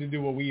nothing to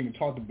do with what we even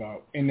talked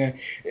about. And then,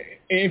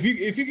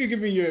 if you could give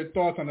me your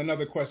thoughts on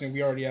another question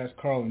we already asked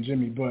Carl and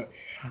Jimmy, but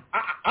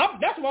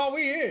that's why we're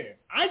here.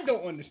 I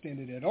don't understand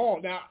it at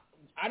all. Now,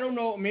 I don't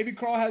know. Maybe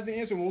Carl has the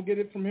answer, and we'll get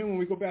it from him when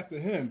we go back to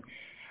him.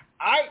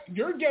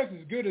 Your guess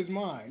is good as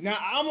mine. Now,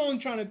 I'm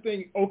only trying to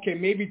think, okay,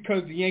 maybe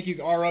because the Yankees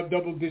are up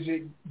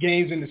double-digit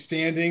games in the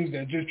standings,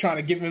 they're just trying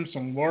to give him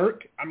some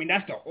work. I mean,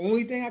 that's the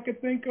only thing I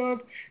could think of.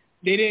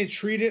 They didn't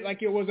treat it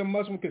like it was a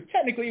must-win because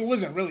technically it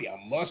wasn't really a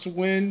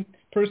must-win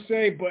per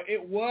se, but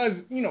it was,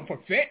 for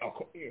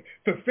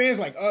fans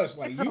like us,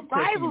 like it's you, a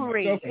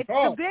rivalry. It's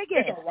the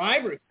biggest. It's a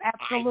rivalry.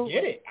 Absolutely.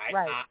 I get it.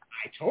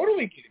 I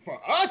totally get it. For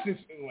us,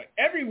 it's like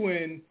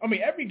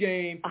every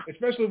game,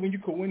 especially when you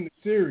could win the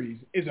series,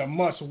 is a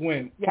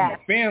must-win from a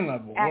fan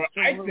level. Where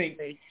I think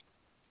they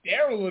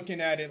were looking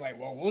at it like,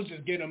 well, we'll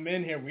just get them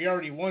in here. We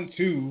already won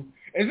 2.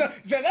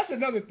 That's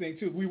another thing,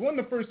 too. We won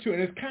the first 2,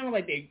 and it's kind of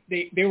like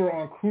they were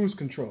on cruise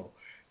control.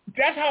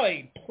 That's how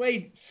they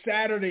played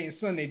Saturday and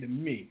Sunday to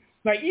me.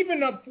 Like,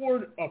 even up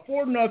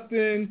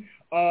 4-0,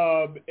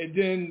 and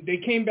then they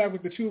came back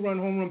with the 2-run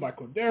home run by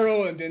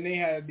Cordero, and then they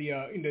had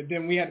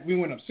we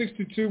went up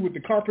 6-2 with the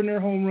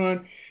Carpenter home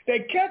run. They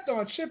kept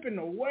on chipping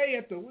away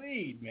at the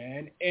lead,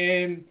 man,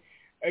 and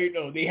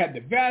they had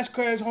the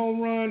Vasquez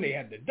home run, they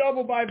had the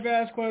double by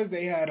Vasquez,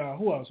 they had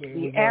who else?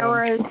 The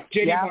errors.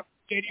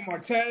 JD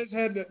Martez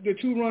had the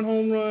 2-run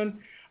home run.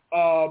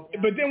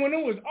 But then when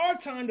it was our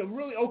time to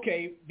really,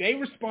 they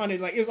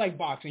responded like, it's like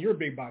boxing. You're a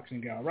big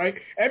boxing guy, right?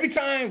 Every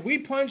time we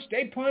punched,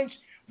 they punched.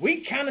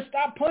 We kind of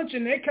stopped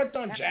punching. They kept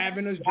on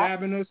jabbing us.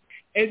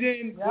 And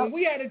then when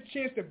we had a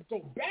chance to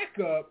go back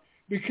up,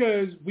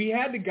 because we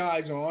had the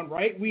guys on,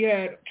 right? We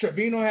had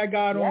Trevino had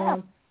got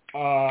on.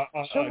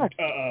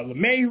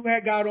 LeMay who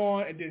had got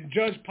on, and then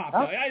Judge popped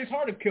out. It's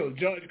hard to kill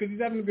Judge because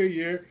he's having a good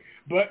year.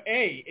 But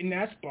hey, in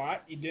that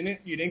spot, you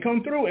didn't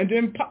come through, and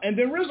then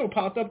Rizzo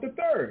popped up the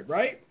third,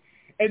 right?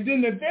 And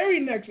then the very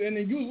next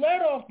inning, you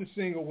led off the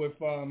single with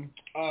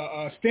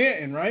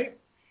Stanton, right?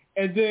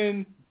 And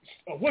then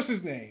what's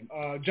his name?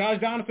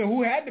 Josh Donaldson,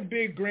 who had the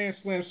big grand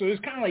slam. So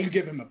it's kind of like you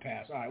give him a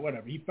pass. All right,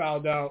 whatever. He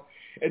fouled out,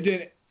 and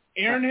then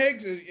Aaron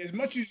Hicks, as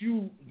much as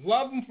you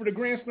love him for the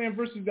grand slam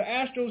versus the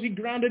Astros, he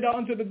grounded out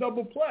into the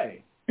double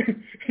play.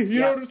 You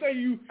know what I'm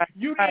saying?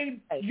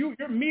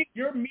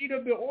 Your meat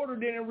of the order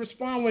didn't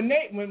respond when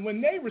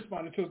they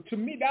responded. So to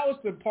me, that was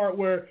the part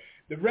where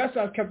the Red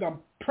Sox kept on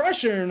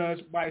pressuring us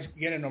by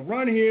getting a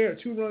run here,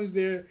 2 runs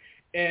there,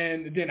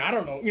 and then I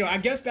don't know. I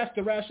guess that's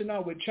the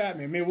rationale with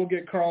Chapman. Maybe we'll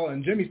get Carl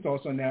and Jimmy's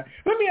thoughts on that.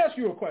 Let me ask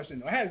you a question,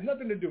 though. It has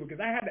nothing to do with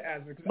because I had to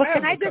ask it. But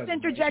can I just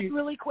interject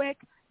really quick?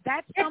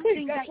 That's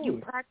something that you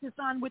practice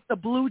on with the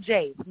Blue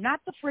Jays, not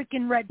the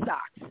freaking Red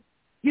Sox.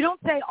 You don't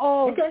say,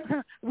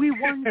 we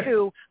won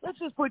 2. Let's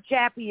just put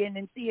Chappie in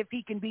and see if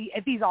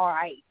he's all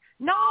right.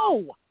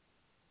 No.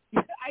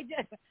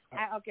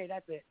 Okay,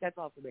 that's it. That's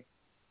all for me.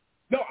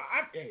 No,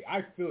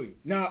 I feel you.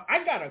 Now,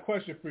 I got a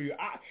question for you.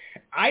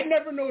 I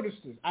never noticed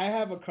this. I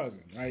have a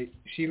cousin, right?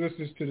 She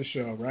listens to the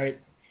show, right?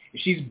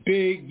 She's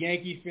big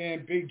Yankee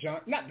fan, big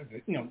John.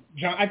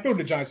 John. I throw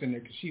the Giants in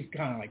there because she's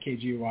kind of like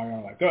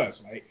KGYR like us,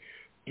 right?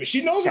 But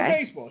she knows her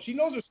baseball. She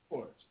knows her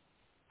sports.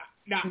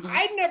 Now,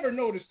 I never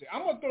noticed it.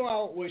 I'm going to throw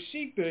out what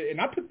she did, and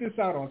I put this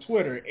out on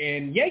Twitter,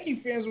 and Yankee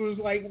fans was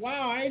like,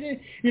 wow, I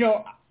didn't,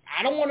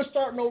 I don't want to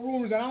start no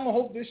rumors, and I don't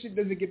hope this shit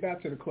doesn't get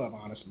back to the club,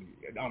 honestly.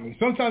 I mean,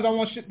 sometimes I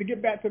want shit to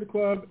get back to the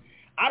club.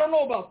 I don't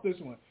know about this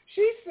one.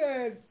 She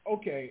said,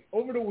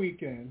 over the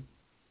weekend,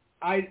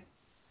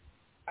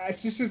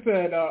 she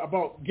said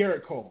about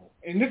Garrett Cole,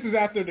 and this is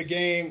after the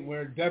game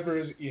where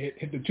Devers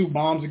hit the 2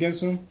 bombs against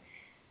him.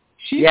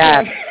 She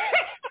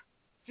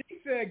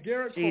said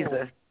Garrett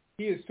Cole,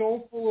 he is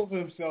so full of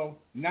himself,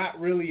 not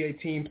really a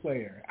team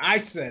player.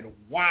 I said,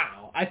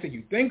 wow. I said,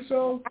 you think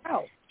so?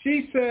 Wow.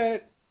 I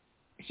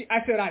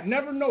said, I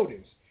never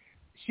noticed.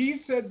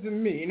 She said to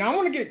me, and I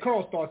want to get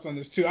Carl's thoughts on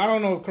this too. I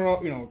don't know if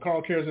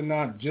Carl cares or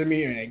not,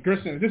 Jimmy and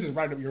Grissom. This is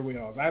right up your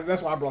wheelhouse.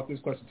 That's why I brought this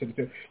question to the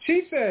table.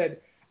 She said,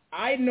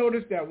 I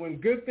noticed that when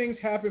good things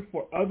happen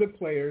for other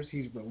players,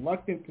 he's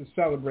reluctant to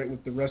celebrate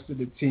with the rest of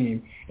the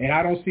team, and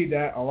I don't see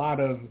that a lot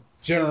of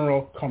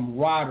general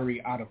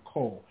camaraderie out of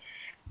Cole.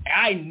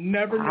 I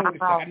never noticed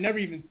that. It never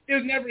even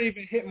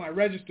hit my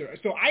register.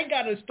 So I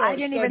got to start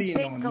studying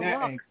on that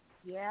angle.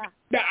 Yeah.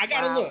 I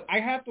got to look. I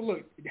have to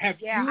look. Have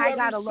you ever seen that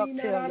out of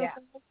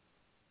Cole?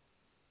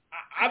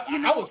 I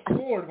was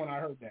floored when I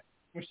heard that,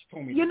 when she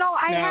told me that.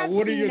 I have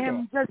seen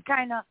him just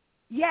kind of,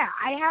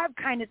 I have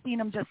kind of seen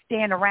him just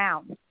stand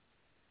around.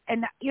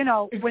 And,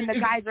 when the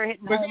guys are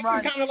hitting home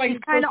runs, he's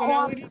kind of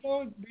off.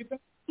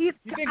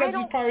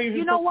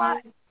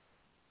 What?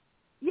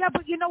 Yeah,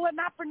 but you know what?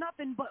 Not for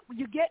nothing, but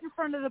you get in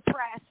front of the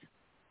press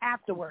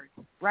afterwards,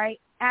 right?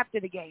 After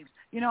the games.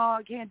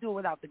 I can't do it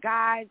without the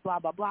guys, blah,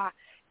 blah, blah.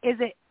 Is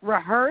it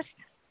rehearsed?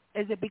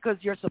 Is it because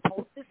you're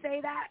supposed to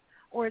say that?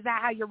 Or is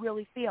that how you're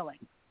really feeling?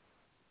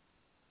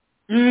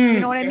 You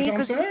know what I mean?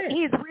 Because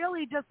he's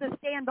really just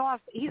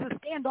he's a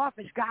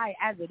standoffish guy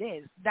as it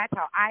is. That's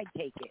how I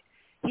take it.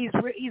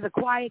 He's a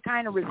quiet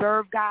kind of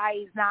reserved guy.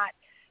 He's not,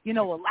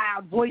 a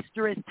loud,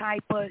 boisterous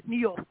type of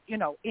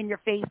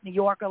in-your-face New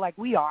Yorker like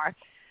we are.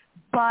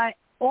 But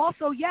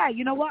also,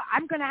 you know what?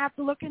 I'm going to have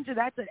to look into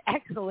that. That's an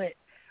excellent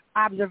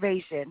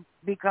observation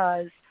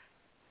because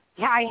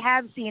I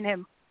have seen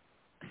him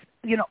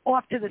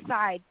off to the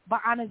side,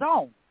 but on his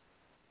own.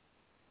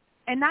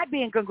 And not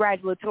being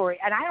congratulatory.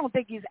 And I don't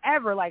think he's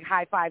ever,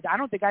 high-fived. I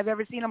don't think I've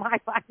ever seen him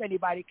high-five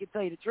anybody, to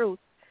tell you the truth.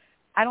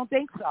 I don't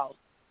think so.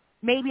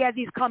 Maybe as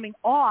he's coming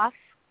off,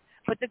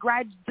 but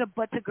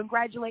to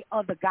congratulate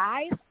other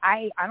guys,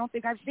 I don't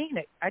think I've seen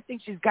it. I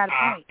think she's got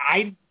a point.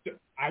 I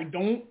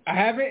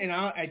haven't, and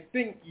I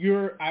think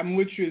I'm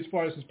with you as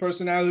far as his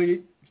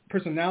personality.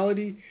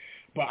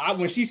 But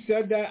when she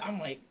said that, I'm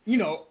like,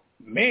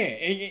 man,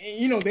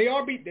 and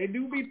they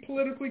do be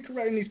politically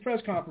correct in these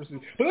press conferences.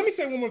 But let me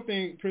say one more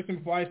thing, Tristan,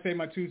 before I say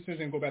my 2 cents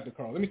and go back to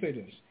Carl. Let me say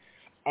this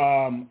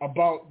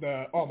about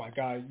oh my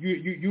God,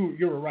 you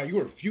were right. You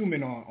were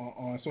fuming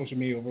on social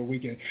media over the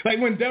weekend. Like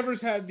when Devers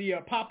had the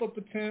pop-up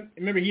attempt.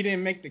 Remember, he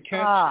didn't make the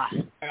catch. I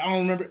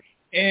don't remember.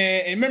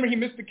 And remember, he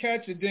missed the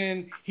catch, and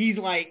then he's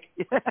like,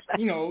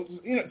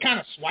 kind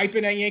of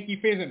swiping at Yankee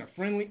fans in a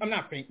friendly. I'm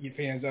not Yankee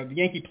fans, the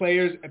Yankee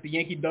players at the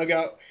Yankee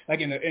dugout,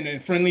 like in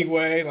a friendly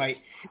way, like,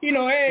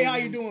 hey, how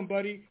you doing,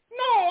 buddy?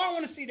 No, I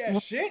want to see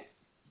that shit.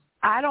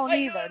 I don't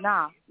either.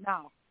 No.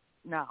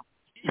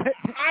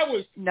 I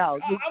was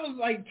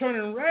like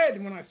turning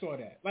red when I saw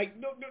that. Like,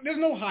 there's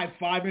no high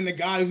fiving the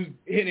guy who's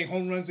hitting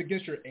home runs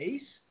against your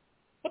ace.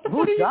 What the fuck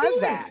are you doing?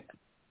 Who does that?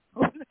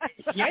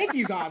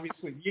 Yankees,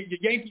 obviously.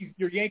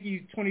 Your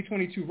Yankees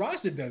 2022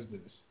 roster does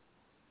this.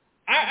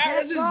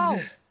 I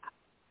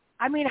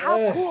mean,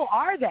 how cool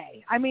are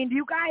they? I mean, do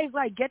you guys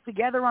get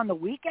together on the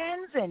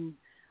weekends? And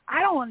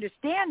I don't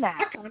understand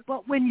that.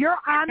 But when you're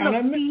on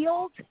the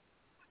field,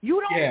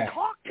 you don't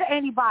talk to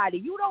anybody.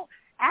 You don't.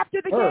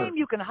 After the game,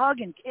 you can hug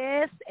and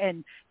kiss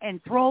and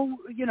throw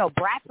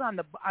brats on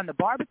the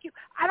barbecue.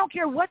 I don't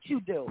care what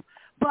you do.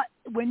 But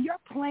when you're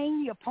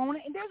playing the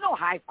opponent, and there's no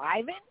high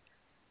fiving.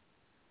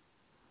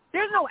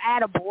 There's no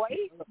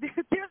attaboy.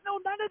 There's no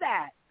none of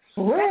that.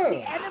 That's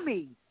the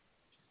enemy.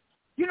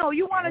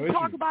 You want to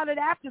talk about it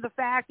after the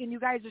fact and you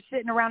guys are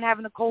sitting around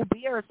having a cold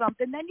beer or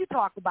something, then you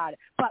talk about it.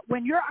 But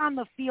when you're on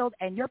the field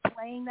and you're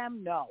playing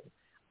them, no.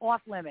 Off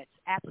limits.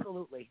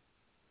 Absolutely.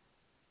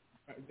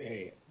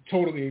 Hey,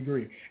 totally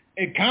agree.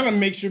 It kind of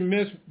makes you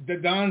miss the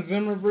Don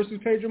Zimmer versus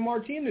Pedro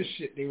Martinez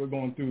shit they were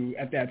going through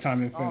at that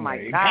time in Fenway. Oh, my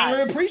God.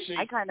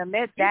 I kind of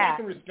miss that.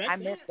 I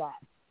miss that.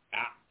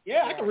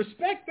 I can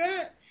respect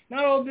that.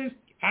 Not all this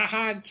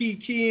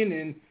keying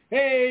and,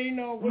 hey,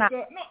 what's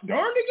up? No,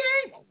 during the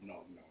game?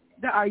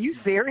 No. Are you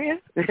serious?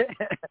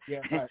 Yeah,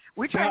 right.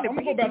 We're trying to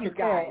beat these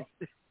guys.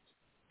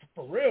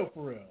 For real.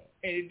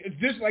 And it's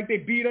just like they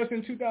beat us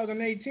in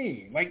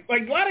 2018. Like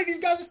a lot of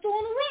these guys are still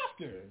on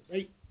the roster.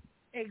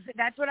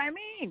 That's what I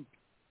mean.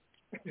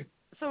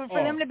 So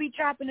for them to be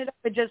chopping it up,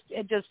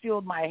 it just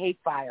fueled my hate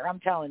fire.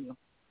 I'm telling you.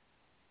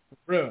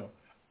 For real.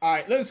 All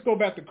right, let's go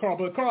back to Carl.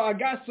 But Carl, I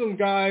got some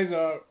guys.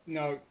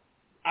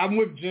 I'm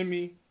with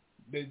Jimmy.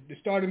 The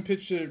starting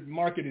pitcher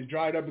market is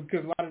dried up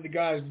because a lot of the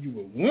guys you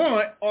would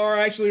want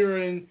are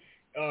in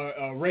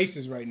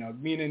races right now,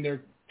 meaning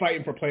they're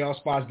fighting for playoff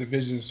spots,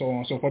 divisions, so on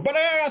and so forth. But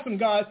I got some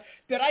guys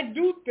that I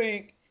do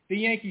think the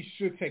Yankees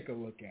should take a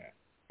look at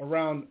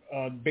around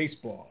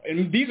baseball.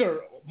 And these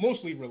are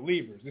mostly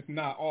relievers, if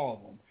not all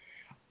of them.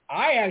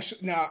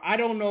 I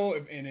don't know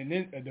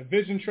if a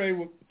division trade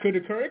could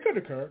occur. It could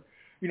occur.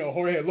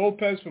 Jorge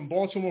Lopez from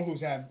Baltimore,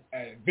 who's had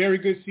a very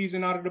good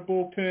season out of the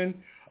bullpen.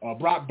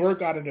 Brock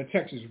Burke out of the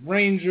Texas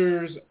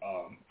Rangers.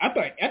 I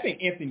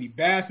think Anthony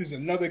Bass is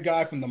another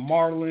guy from the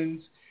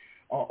Marlins.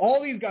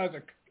 All these guys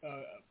are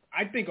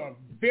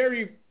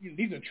very.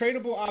 These are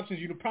tradable options.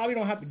 You probably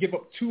don't have to give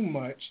up too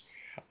much.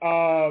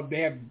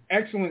 They have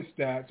excellent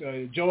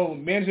stats. Joe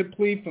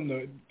Mangiapane from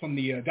the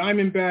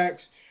Diamondbacks.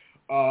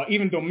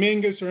 Even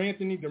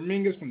Anthony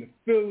Dominguez from the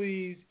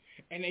Phillies.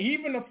 And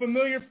even a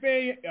familiar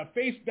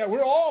face that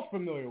we're all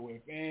familiar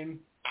with. And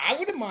I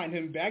wouldn't mind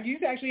him back.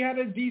 He's actually had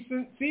a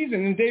decent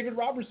season. And David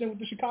Robertson with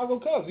the Chicago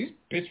Cubs. He's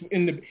pitched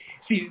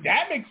see,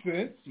 that makes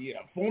sense.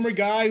 Yeah, former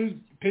guy who's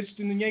pitched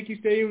in the Yankee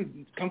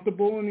Stadium,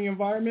 comfortable in the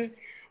environment.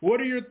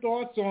 What are your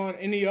thoughts on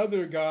any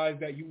other guys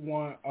that you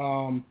want,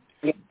 for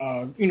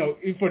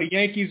the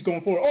Yankees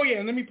going forward? Oh, yeah,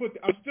 and let me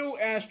I'm still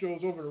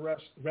Astros over the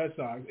Red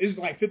Sox. It's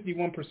like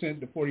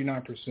 51% to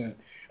 49%.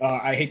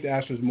 I hate the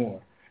Astros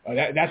more.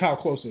 That's how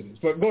close it is.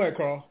 But go ahead,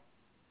 Carl.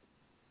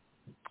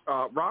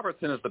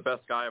 Robertson is the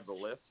best guy of the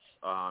list.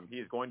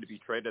 He's going to be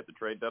traded at the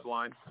trade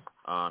deadline.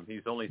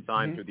 He's only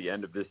signed through the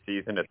end of this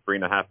season at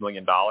 $3.5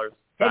 million.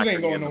 That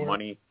ain't going nowhere.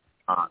 Money.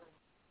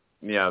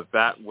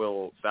 That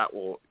will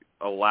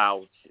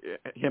allow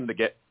him to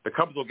get – the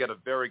Cubs will get a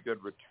very good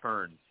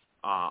return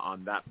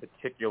on that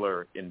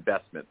particular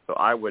investment. So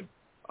I would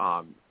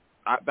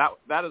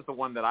that is the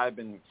one that I've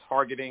been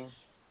targeting.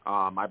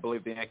 I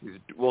believe the Yankees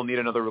will need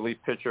another relief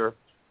pitcher,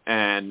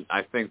 and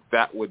I think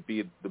that would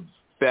be the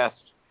best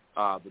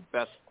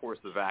course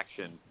of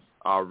action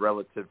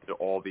relative to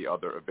all the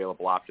other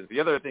available options.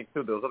 The other thing,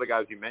 too, those other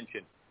guys you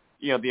mentioned,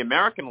 the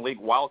American League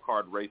wild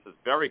card race is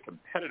very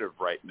competitive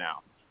right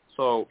now.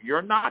 So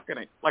you're not going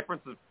to, like, for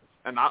instance,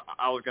 and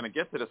I was going to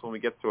get to this when we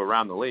get to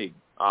around the league,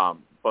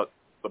 but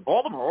the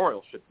Baltimore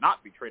Orioles should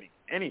not be trading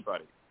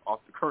anybody off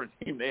the current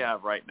team they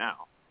have right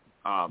now.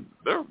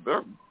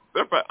 they're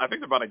I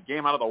think they're about a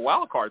game out of the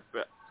wild card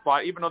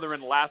spot, even though they're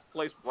in last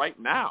place right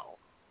now.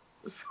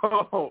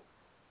 So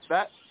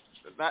that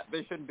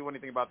they shouldn't do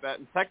anything about that.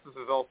 And Texas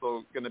is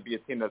also going to be a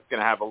team that's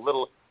going to have a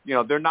little,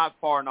 they're not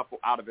far enough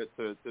out of it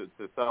to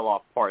sell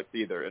off parts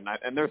either.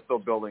 And they're still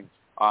building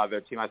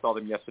their team. I saw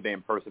them yesterday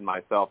in person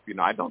myself.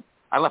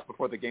 I left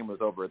before the game was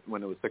over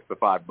when it was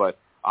 6-5, but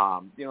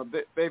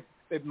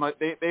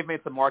they've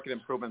made some market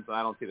improvements, and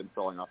I don't see them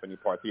selling off any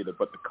parts either.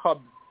 But the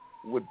Cubs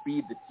would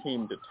be the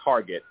team to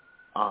target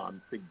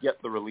to get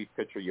the relief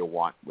pitcher you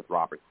want with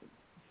Robertson.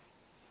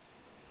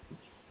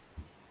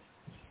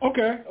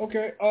 Okay.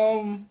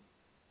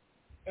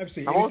 Let's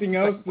see. Anything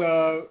else?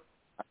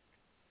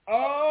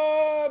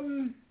 I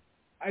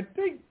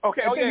think.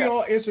 Okay. I think you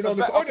all answered all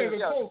the.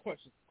 There's a Cole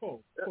question.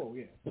 Cole.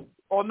 Yeah.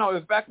 Oh no,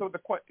 it's back to the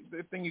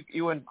thing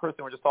you and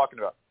Kristen were just talking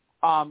about.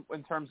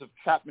 In terms of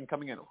Chapman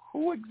coming in,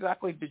 who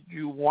exactly did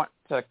you want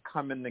to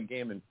come in the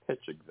game and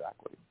pitch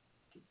exactly?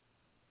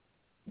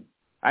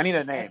 I need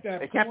a name.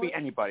 It can't be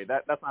anybody.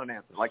 That's not an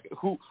answer. Like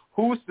who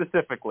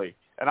specifically?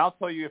 And I'll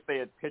tell you if they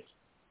had pitched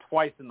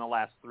twice in the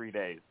last 3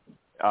 days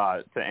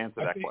to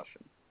answer that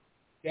question.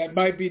 That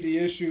might be the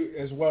issue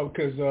as well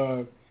because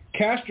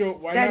Castro.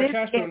 Why not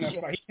Castro in that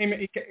spot?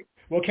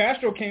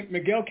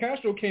 Miguel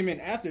Castro came in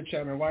after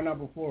Chapman. Why not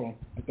before him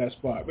at that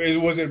spot?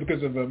 Was it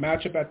because of a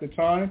matchup at the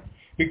time?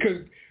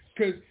 Because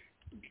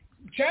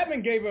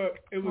Chapman gave up.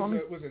 He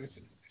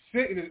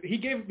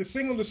gave up the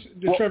single to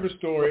Trevor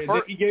Story.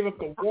 He gave up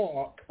the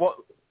walk.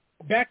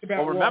 Back-to-back.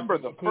 Well, remember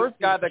the first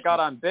guy that got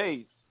on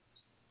base.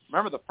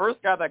 Remember, the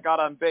first guy that got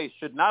on base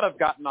should not have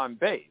gotten on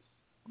base.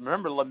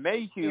 Remember,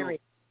 LeMahieu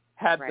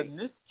had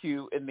the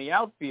miscue in the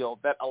outfield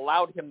that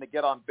allowed him to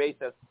get on base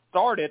that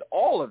started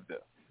all of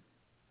this.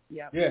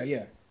 Yeah.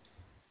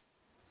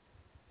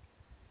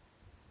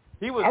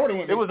 It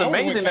was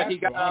amazing that he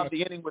got out of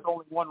the inning with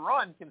only one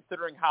run,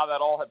 considering how that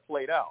all had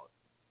played out.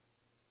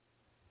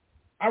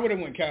 I would have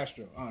went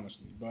Castro,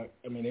 honestly. But,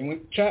 I mean, they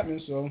went Chapman,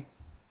 so,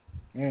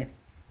 yeah.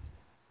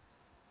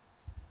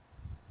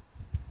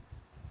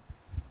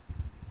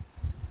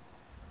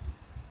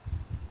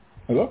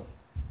 Hello?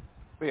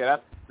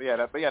 That's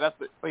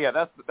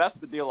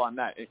the deal on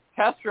that. If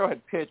Castro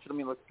had pitched. I'm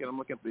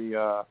looking at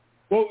the.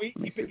 Well, he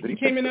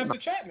came in after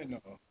Chapman,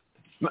 though.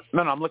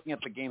 No, I'm looking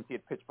at the games he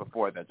had pitched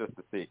before that just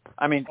to see.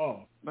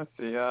 Let's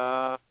see.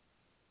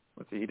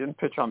 He didn't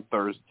pitch on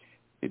Thursday.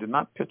 He did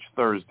not pitch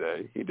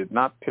Thursday. He did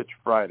not pitch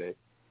Friday.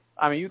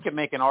 You can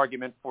make an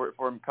argument for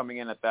him coming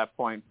in at that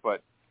point,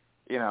 but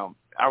let's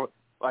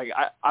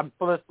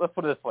put it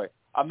this way.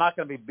 I'm not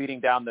going to be beating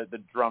down the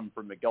drum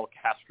for Miguel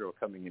Castro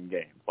coming in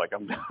games.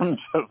 I'm just,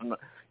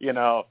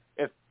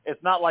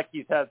 it's not like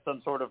he's had some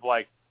sort of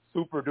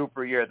super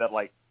duper year that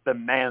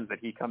demands that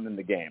he come in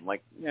the game.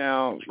 At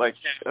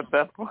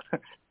that point,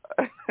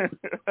 I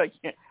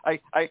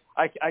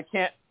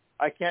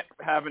can't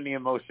have any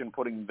emotion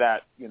putting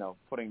that one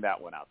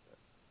out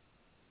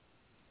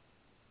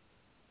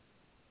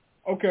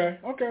there. Okay.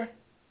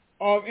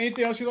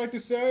 Anything else you'd like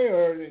to say,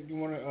 or you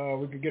want to?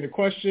 We could get a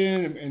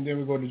question and then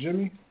we go to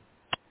Jimmy.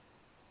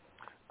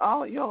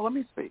 Let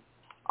me see.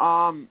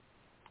 I'm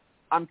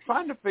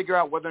trying to figure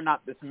out whether or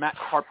not this Matt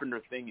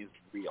Carpenter thing is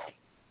real,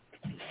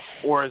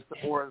 or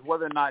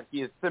whether or not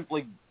he is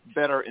simply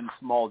better in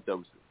small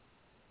doses.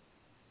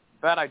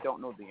 That I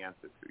don't know the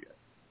answer to yet.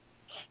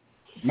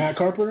 Matt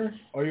Carpenter?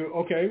 Are you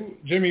okay,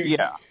 Jimmy?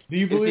 Yeah. Do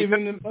you believe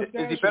in the mustache?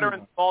 Is he better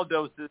in small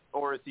doses,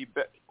 or is he?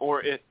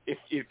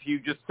 If you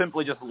just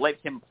simply let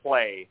him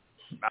play,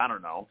 I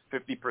don't know,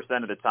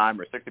 50% of the time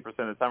or 60% of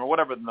the time or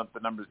whatever the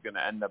number is going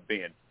to end up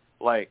being,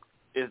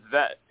 is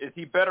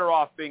he better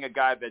off being a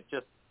guy that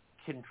just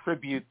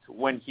contributes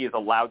when he is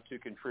allowed to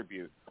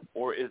contribute,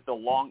 or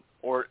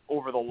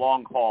over the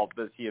long haul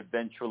does he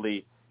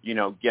eventually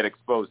get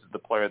exposed as the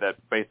player that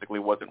basically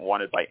wasn't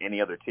wanted by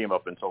any other team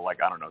up until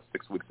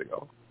 6 weeks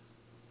ago?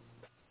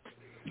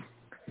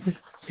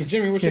 Hey,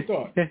 Jimmy, what's your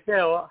thought? Yeah,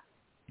 well,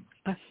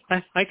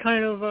 I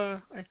kind of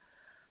like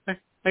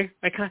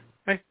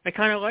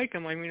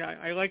him.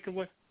 I like the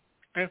way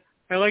I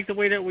like the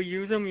way that we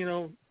use him.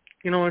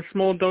 In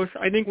small doses.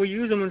 I think we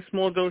use them in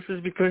small doses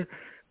because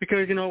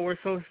we're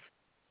so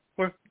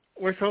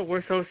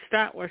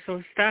stacked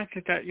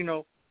at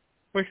that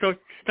we're so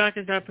stacked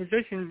at that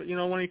position. But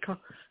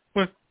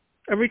when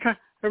every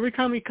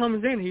time he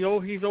comes in, he's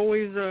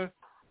always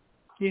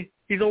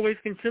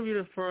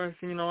contributed for us.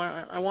 And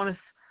I want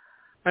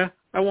to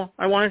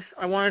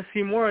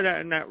see more of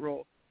that in that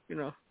role.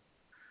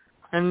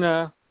 And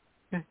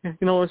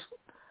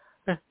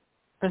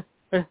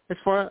as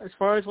far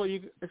as what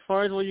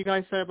you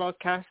guys said about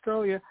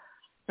Castro, yeah,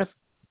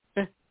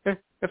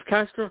 if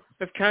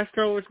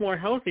Castro was more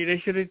healthy, they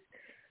should have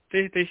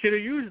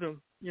used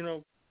him,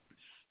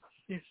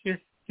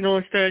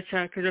 instead of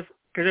Chapman.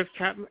 Because if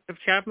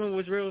Chapman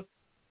was really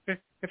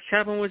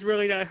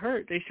that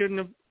hurt, they shouldn't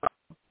have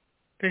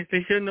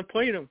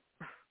played him.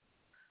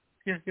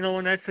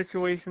 In that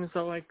situation.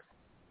 So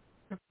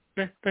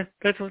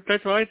that's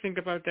what I think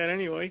about that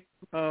anyway.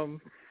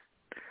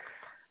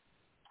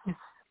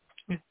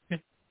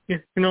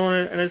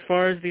 and as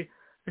far as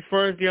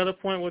the other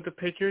point with the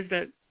pitchers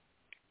that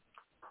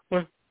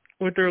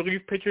with the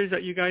relief pitchers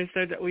that you guys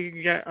said that we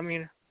could get, I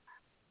mean,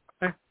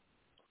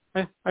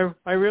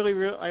 I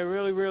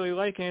really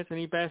like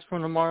Anthony Bass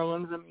from the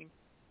Marlins. I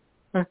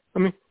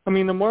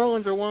mean the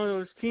Marlins are one of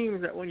those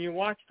teams that when you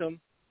watch them,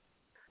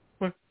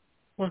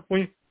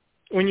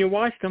 when you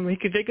watch them, they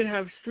could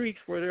have streaks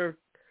where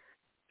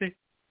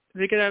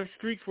they could have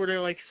streaks where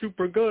they're like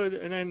super good,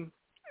 and then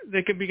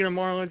they could be the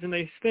Marlins and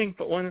they stink.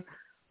 But when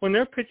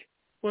their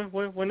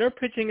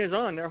pitching is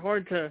on, they're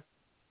hard to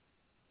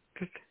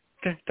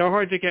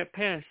get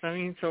past. I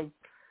mean, so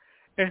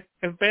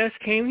if Bass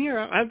came here,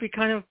 I'd be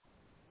kind of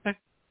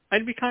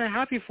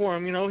happy for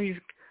him.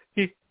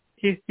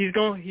 He's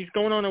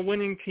going on a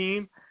winning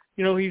team.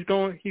 He's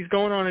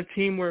going on a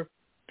team where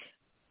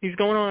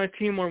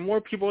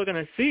more people are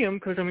going to see him.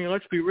 Because I mean,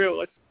 let's be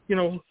real.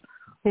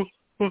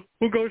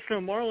 Who goes to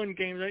a Marlin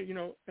game? That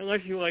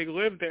unless you like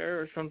live there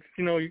or something,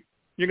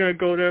 you're going to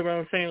go there. But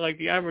I'm saying like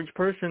the average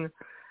person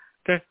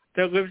that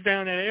lives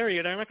down that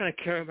area, they're not going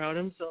to care about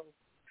him. So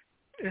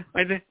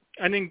I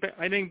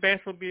think Bass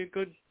will be a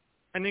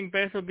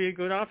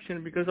good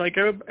option because like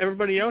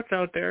everybody else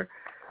out there,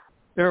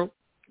 they're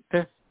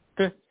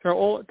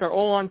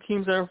all on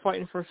teams that are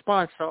fighting for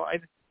spots. So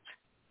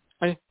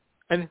I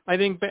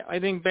think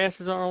Bass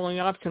is our only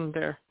option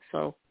there.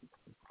 So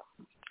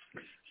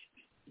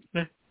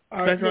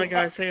that's what I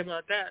gotta say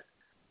about that.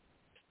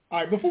 All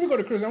right, before we go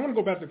to Chris, I want to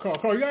go back to Carl.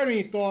 Carl, you got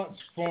any thoughts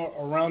for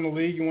around the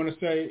league you want to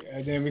say,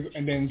 and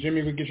then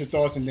Jimmy will get your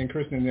thoughts, and then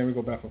Chris, and then we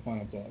go back for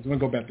final thoughts. I'm gonna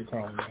go back to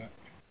Carl on that.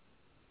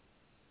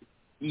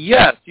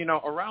 Yes,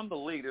 around the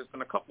league, there's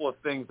been a couple of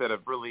things that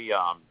have really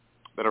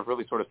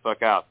sort of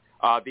stuck out.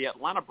 The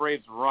Atlanta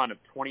Braves' run of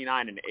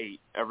 29-8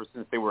 ever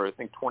since they were, I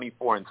think,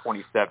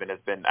 24-27 has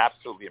been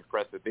absolutely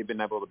impressive. They've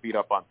been able to beat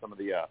up on some of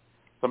the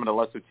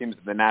lesser teams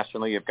in the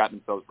National League, have gotten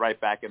themselves right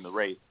back in the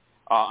race.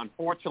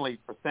 Unfortunately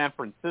for San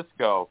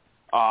Francisco,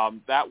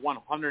 that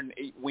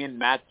 108-win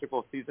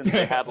magical season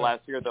they had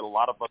last year that a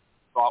lot of us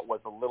thought was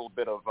a little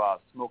bit of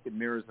smoke and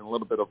mirrors and a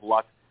little bit of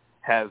luck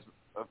has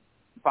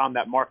found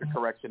that market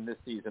correction this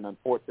season,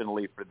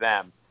 unfortunately for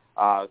them.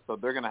 So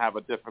they're going to have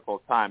a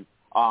difficult time.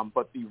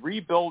 But the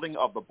rebuilding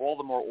of the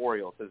Baltimore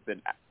Orioles has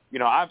been,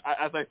 as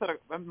I said, I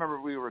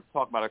remember we were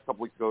talking about it a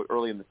couple weeks ago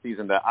early in the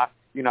season that I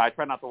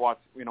try not to watch,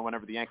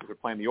 whenever the Yankees are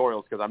playing the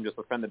Orioles because I'm just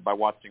offended by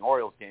watching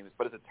Orioles games.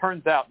 But as it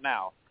turns out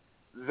now,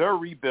 their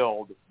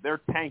rebuild,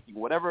 their tanking,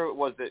 whatever it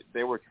was that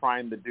they were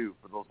trying to do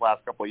for those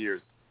last couple of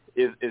years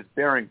is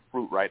bearing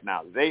fruit right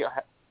now. They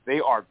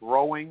are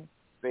growing.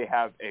 They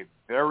have a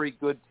very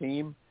good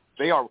team.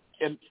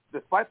 And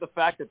despite the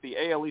fact that the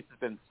AL East has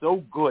been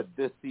so good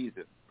this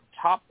season,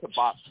 top to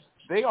bottom,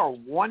 they are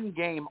one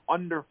game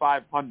under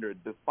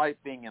 500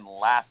 despite being in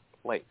last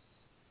place.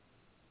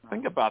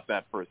 Think about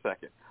that for a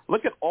second.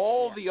 Look at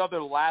all the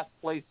other last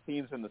place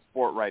teams in the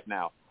sport right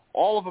now.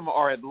 All of them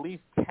are at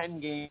least 10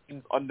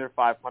 games under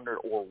 500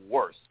 or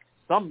worse.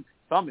 Some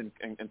in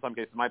some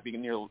cases might be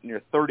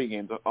near 30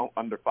 games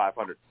under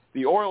 500.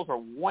 The Orioles are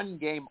one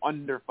game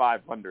under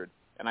 500.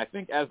 And I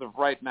think as of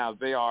right now,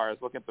 they are, as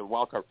looking at the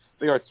wild card,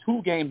 they are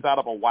 2 games out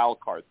of a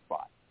wild card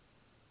spot.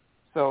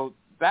 So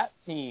that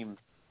team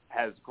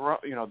has grown.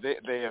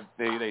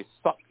 They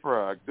sucked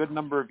for a good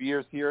number of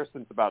years here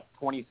since about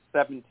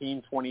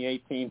 2017,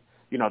 2018.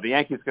 The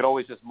Yankees could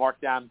always just mark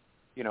down,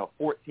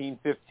 14,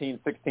 15,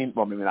 16.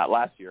 Well, maybe not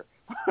last year.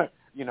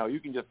 You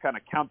can just kind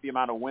of count the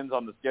amount of wins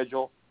on the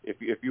schedule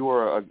if you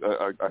were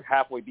a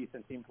halfway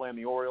decent team playing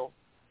the Orioles.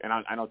 And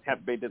I know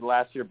Tampa Bay did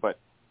last year, but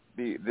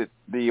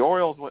the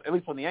Orioles, at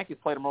least when the Yankees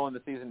played them early in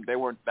the season, they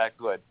weren't that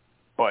good.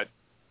 But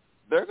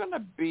they're going to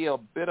be a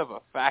bit of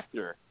a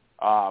factor,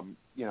 down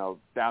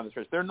the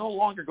stretch. They're no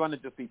longer going to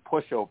just be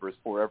pushovers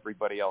for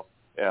everybody else,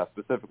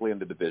 specifically in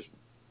the division.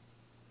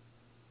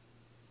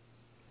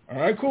 All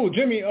right, cool.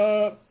 Jimmy,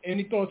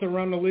 any thoughts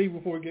around the league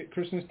before we get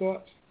Christian's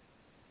thoughts?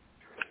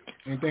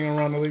 Anything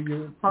around the league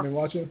you've been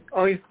watching?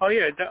 Oh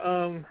yeah.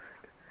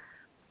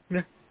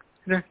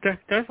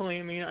 Definitely.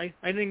 I mean, I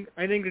think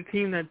the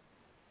team that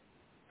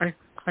I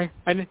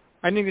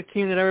think the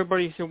team that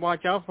everybody should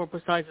watch out for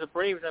besides the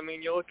Braves. I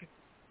mean, you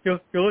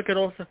look at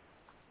also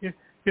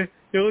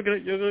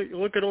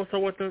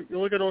what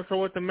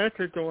the Mets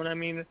are doing. I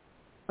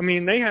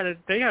mean they had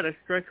a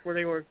stretch where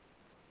they were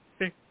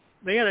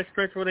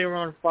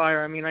on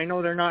fire. I mean, I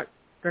know they're not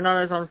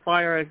as on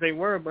fire as they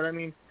were, but I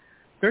mean,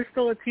 they're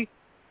still a team.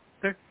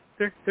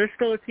 They're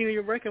still a team that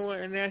you're reckoning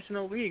with in the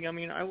National League. I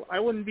mean, I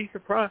wouldn't be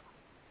surprised.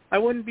 I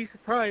wouldn't be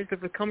surprised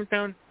if it comes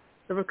down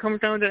to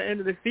the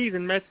end of the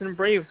season, Mets and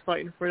Braves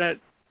fighting for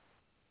that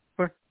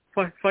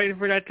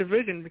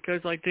division,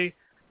 because like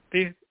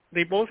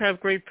they both have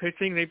great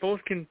pitching. They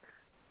both can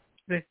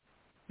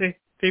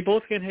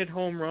hit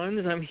home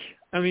runs.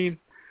 I mean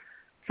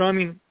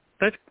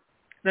that's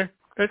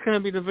going to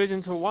be the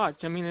division to watch.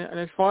 I mean, and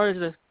as far as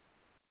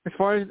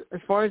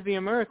the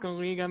American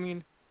League, I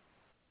mean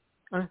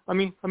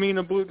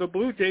the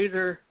Blue Jays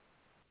are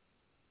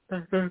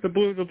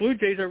the Blue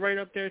Jays are right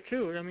up there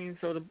too. I mean,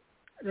 so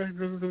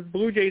the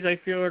Blue Jays, I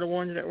feel, are the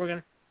ones that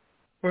we're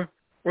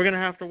gonna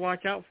have to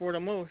watch out for the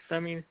most. I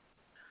mean,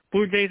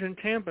 Blue Jays and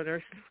Tampa,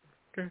 those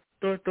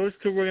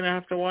two we're gonna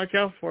have to watch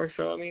out for.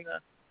 So I mean,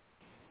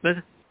 those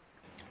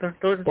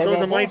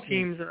are my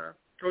teams.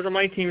 Those are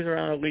my teams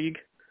around the league.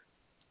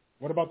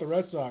 What about the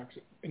Red Sox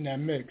in that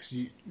mix?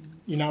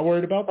 You're not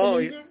worried about them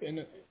either?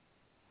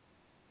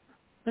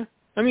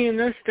 I mean,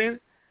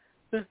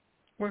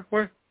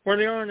 where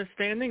they are in the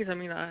standings. I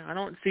mean, I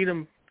don't see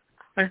them.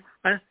 I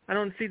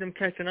don't see them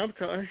catching up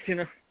to us.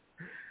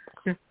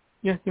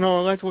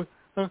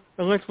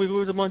 Unless we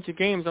lose a bunch of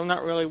games, I'm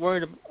not really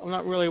worried. I'm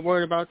not really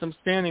worried about them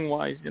standing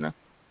wise.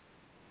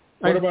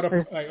 What about I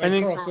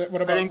think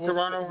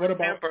Toronto and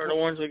Tampa are the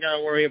ones we got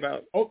to worry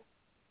about. Oh,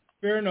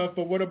 fair enough.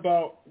 But what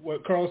about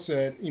what Carl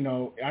said? I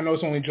know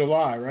it's only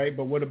July, right?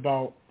 But what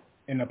about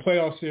in the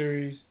playoff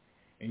series?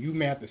 And you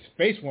may have to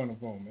face one of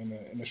them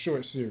in a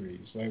short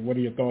series. Like, what are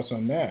your thoughts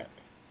on that?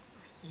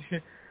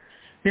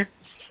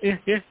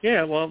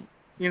 Yeah. Well,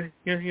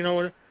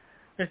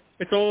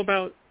 it's all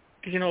about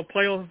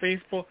playoff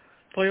baseball.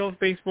 Playoff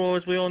baseball,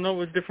 as we all know,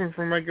 is different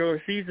from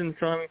regular season.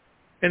 So, I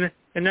mean,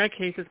 in that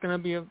case, it's going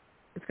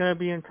to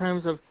be in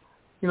terms of,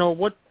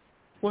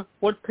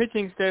 what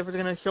pitching staff is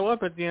going to show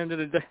up at the end of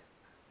the day.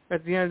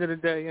 And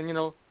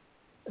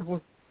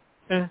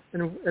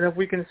if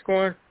we can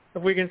score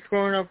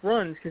enough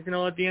runs, because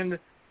at the end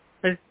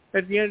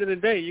of the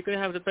day, you can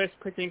have the best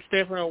pitching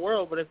staff in the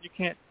world, but if you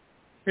can't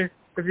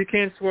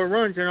score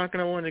runs, you're not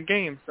going to win a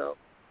game. So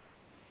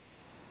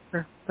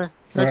that's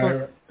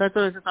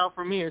what it's about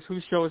for me, is who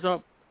shows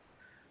up.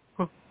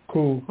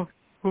 Cool.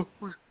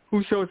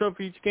 Who shows up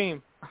each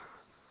game.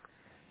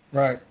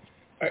 Right.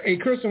 Hey,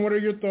 Kristen, what are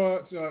your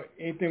thoughts?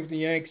 Anything with the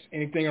Yanks?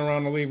 Anything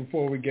around the league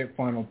before we get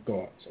final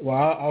thoughts? Well,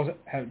 I'll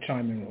have to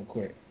chime in real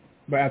quick,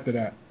 but after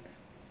that.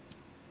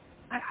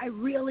 I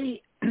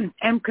really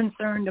am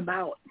concerned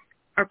about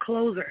our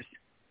closers.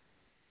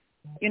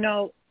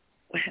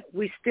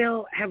 We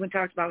still haven't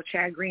talked about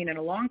Chad Green in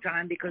a long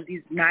time because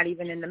he's not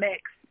even in the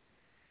mix.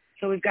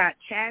 So we've got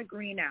Chad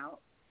Green out,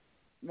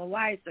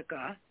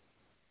 Malizika,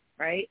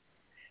 right?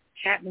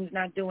 Chapman's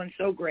not doing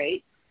so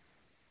great.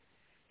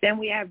 Then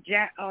we have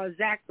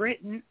Zach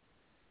Britton,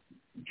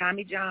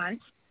 Tommy John,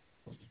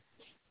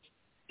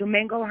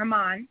 Domingo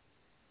Herman.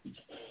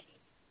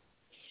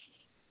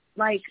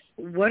 Like,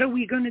 what are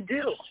we going to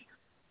do?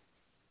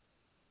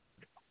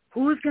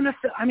 Who's going to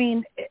 – I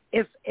mean,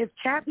 if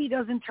Chappie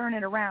doesn't turn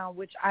it around,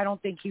 which I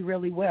don't think he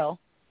really will,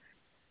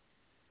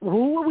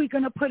 who are we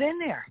going to put in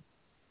there?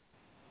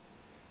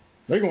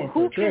 They're going who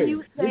for a trade. Can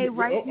you say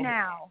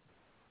now?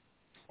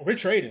 We're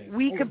trading.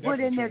 We could put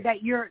in there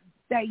that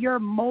you're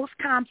most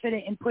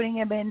confident in putting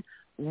him in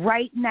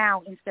right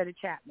now instead of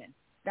Chapman.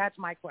 That's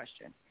my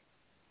question.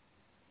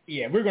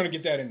 Yeah, we're going to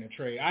get that in the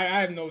trade.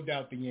 I have no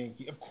doubt the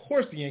Yankees. Of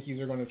course, the Yankees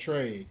are going to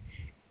trade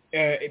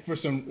for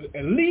some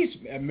at least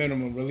at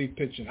minimum relief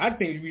pitching. I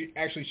think we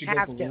actually should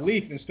go for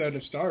relief instead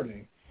of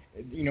starting.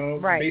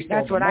 Right. Based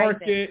on the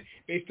market,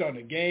 based on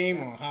the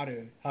game, on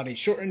how they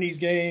shorten these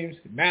games,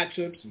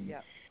 matchups, and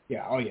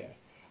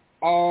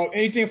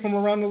anything from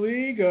around the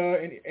league,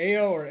 any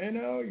AL or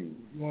NL, you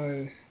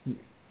want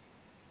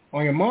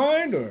on your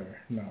mind or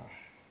no?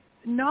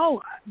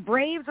 No,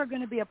 Braves are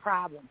going to be a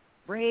problem.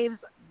 Braves,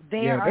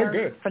 they're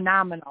good.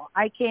 Phenomenal.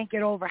 I can't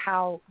get over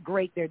how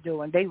great they're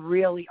doing. They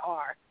really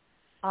are.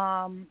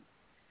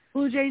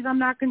 Blue Jays, I'm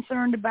not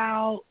concerned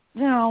about.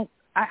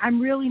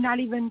 I'm really not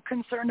even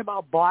concerned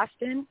about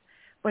Boston.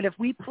 But if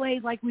we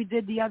played like we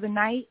did the other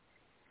night,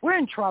 we're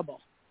in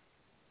trouble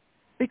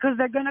because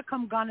they're going to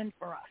come gunning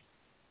for us.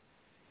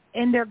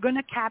 And they're going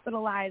to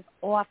capitalize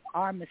off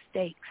our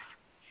mistakes.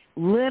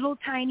 Little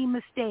tiny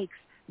mistakes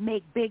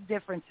make big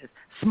differences.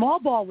 Small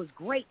ball was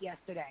great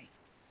yesterday.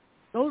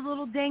 Those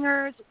little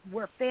dingers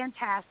were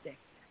fantastic.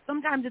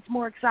 Sometimes it's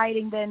more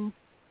exciting than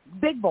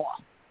big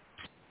ball.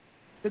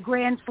 The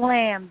grand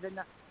slams and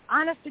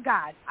honest to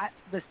God,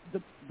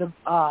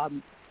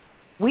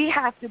 we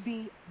have to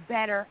be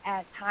better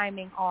at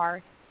timing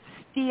our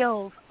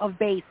steals of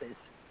bases.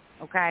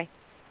 Okay,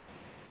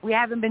 we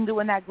haven't been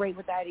doing that great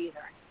with that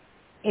either.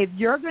 If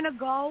you're gonna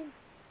go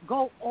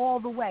all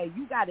the way.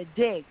 You got to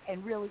dig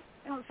and really.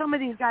 Some of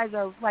these guys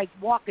are like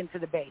walking to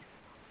the base.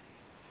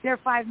 They're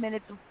 5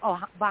 minutes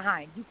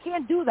behind. You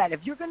can't do that.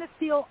 If you're going to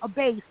steal a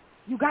base,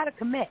 you got to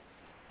commit.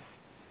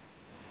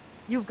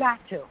 You've got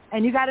to,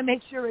 and you got to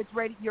make sure it's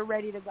ready. You're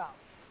ready to go.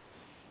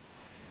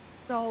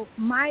 So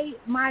my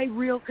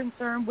real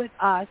concern with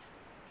us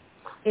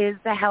is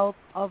the health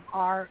of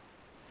our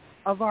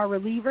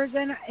relievers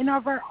and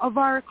of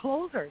our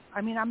closers.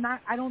 I mean,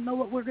 I don't know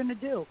what we're going to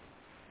do.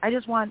 I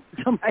just want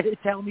somebody to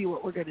tell me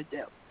what we're going to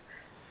do.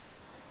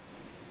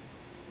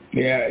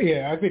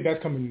 Yeah, I think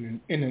that's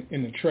coming in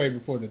the trade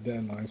before the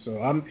deadline.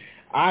 So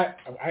I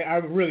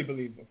really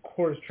believe, of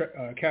course,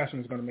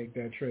 Cashman is going to make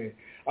that trade.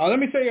 Let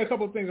me tell you a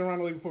couple of things around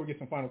the league before we get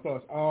some final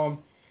thoughts.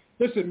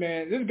 Listen,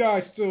 man, this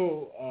guy's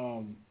still.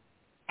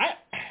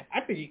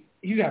 I think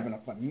he's having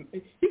an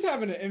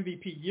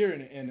MVP year in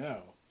the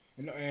NL.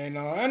 And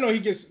I know he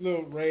gets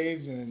little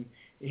raves, and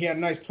he had a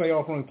nice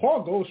playoff run.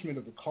 Paul Goldschmidt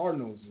of the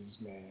Cardinals is,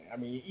 man, I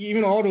mean,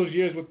 even all those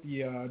years with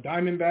the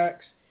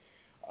Diamondbacks,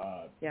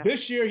 this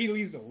year he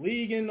leads the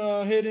league in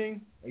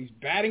hitting. His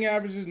batting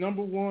average is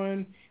number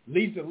one.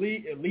 Leads the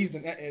league, leads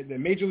the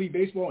Major League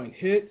Baseball in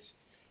hits.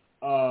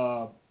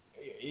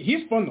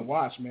 He's fun to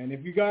watch, man.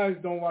 If you guys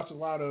don't watch a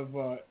lot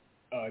of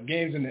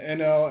games in the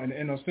NL and the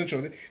NL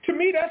Central, to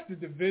me that's the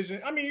division.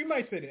 I mean, you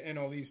might say the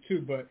NL East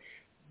too, but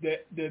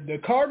the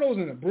Cardinals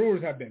and the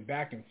Brewers have been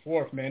back and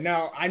forth, man.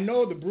 Now I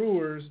know the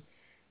Brewers,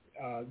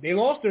 they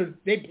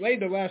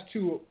played the last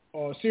two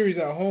series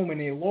at home,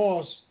 and they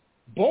lost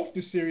both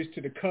the series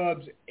to the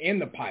Cubs and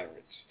the Pirates,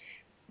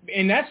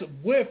 and that's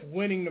with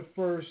winning the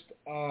first,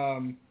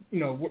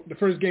 the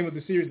first game of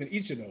the series in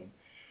each of them.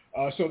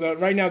 So that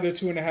right now they're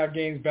 2.5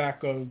 games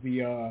back of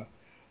the.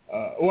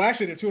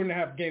 Actually, they're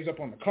 2.5 games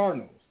up on the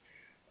Cardinals.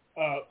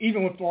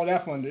 Even with all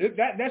that fun,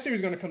 that series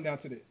is going to come down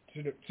to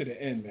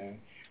the end, man.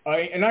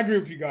 And I agree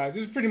with you guys.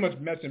 This is pretty much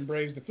Mets and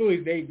Braves. The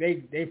Phillies, they.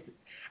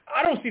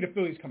 I don't see the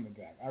Phillies coming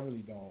back. I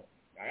really don't.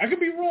 I could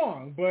be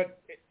wrong, but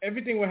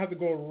everything would have to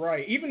go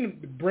right. Even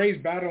the Braves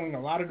battling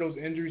a lot of those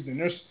injuries, and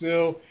they're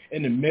still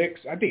in the mix.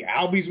 I think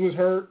Albies was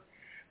hurt.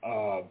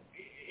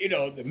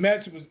 The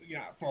Mets was,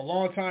 for a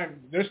long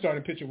time, their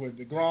starting pitcher was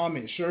DeGrom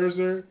and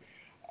Scherzer.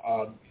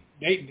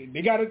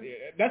 They got it.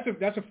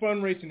 That's a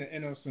fun race in the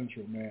NL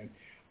Central, man.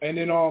 And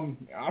then I'm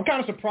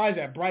kind of surprised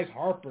that Bryce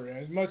Harper,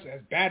 as much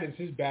as bad as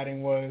his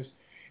batting was,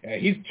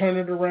 he's turned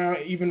it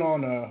around even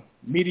on a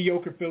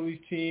mediocre Phillies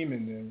team.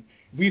 And then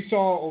we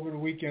saw over the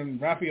weekend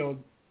Rafael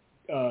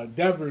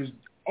Devers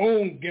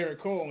own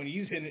Garrett Cole, and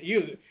he's hitting.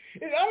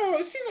 I don't know.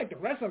 It seems like the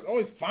Red Sox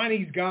always find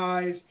these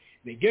guys,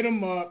 they get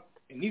them up.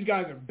 And these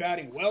guys are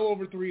batting well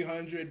over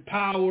 300,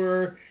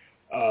 power.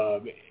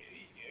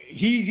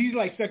 He's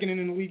like second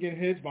in the league in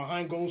hits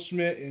behind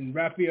Goldschmidt and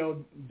Rafael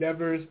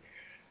Devers.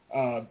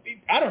 I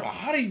don't know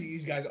how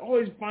these guys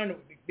always find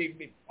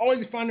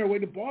their way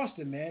to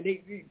Boston, man.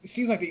 It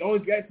seems like they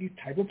always got these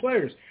type of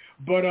players.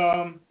 But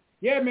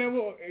yeah,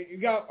 man, you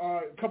got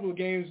a couple of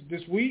games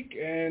this week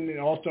and an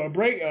All-Star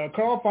break.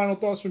 Carl, final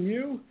thoughts from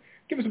you?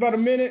 Give us about a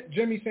minute.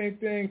 Jimmy, same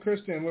thing.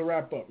 Kristen, we'll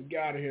wrap up. We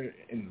get out of here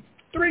in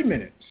 3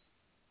 minutes.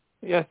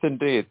 Yes,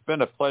 indeed. It's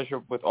been a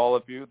pleasure with all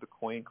of you, the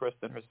Queen,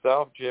 Kristen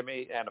herself,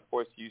 Jimmy, and, of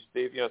course, you,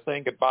 Steve.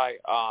 Saying goodbye.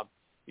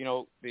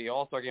 The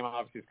All-Star game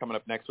obviously is coming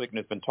up next week, and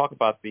there's been talk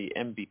about the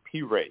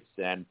MVP race.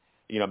 And,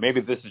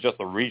 maybe this is just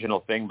a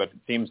regional thing, but it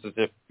seems as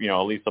if,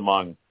 at least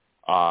among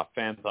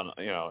fans on,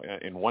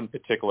 in one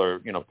particular,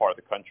 part of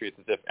the country, it's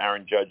as if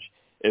Aaron Judge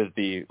is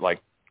the,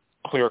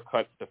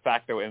 clear-cut de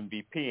facto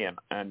MVP.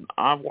 And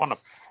I want to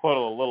put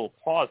a little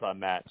pause on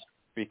that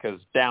because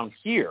down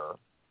here,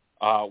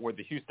 where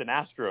the Houston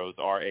Astros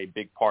are a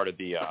big part of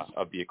the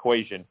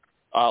equation.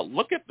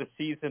 Look at the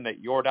season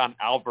that Yordan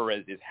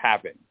Alvarez is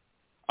having.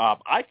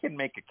 I can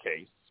make a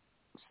case.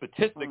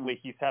 Statistically,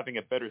 he's having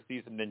a better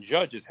season than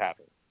Judge is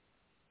having.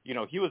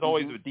 He was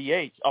always a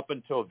DH up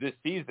until this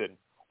season,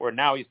 where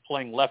now he's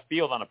playing left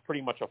field on a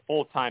pretty much a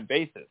full-time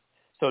basis.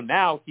 So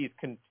now he's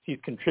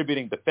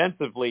contributing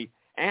defensively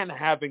and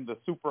having the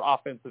super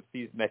offensive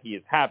season that he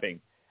is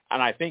having.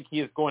 And I think he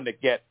is going to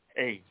get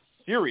a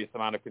serious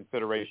amount of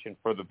consideration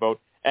for the vote.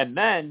 And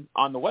then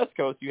on the West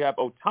Coast, you have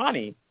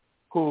Ohtani,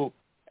 who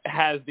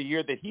has the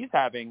year that he's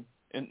having,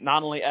 and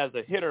not only as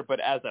a hitter, but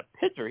as a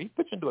pitcher. He's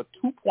pitching to a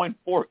 2.4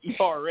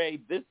 ERA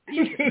this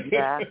season.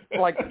 Yeah.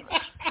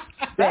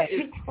 That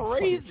is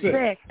crazy.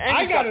 Sick. And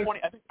he's got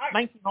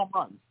 19 home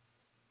runs.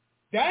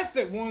 That's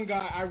the one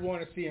guy I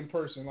want to see in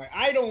person.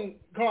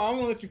 Carl, I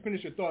want to let you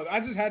finish your thoughts.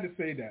 I just had to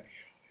say that.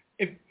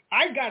 If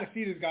I got to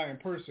see this guy in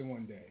person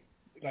one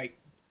day,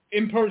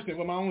 in person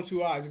with my own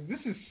two eyes. This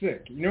is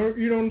sick. You know what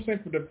I'm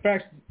saying? For the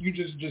facts you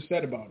just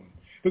said about him.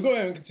 But go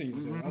ahead and continue.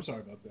 Mm-hmm. I'm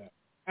sorry about that.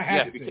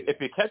 If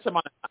you catch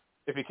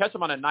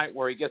him on a night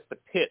where he gets to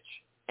pitch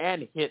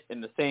and hit in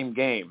the same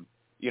game,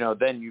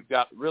 then you've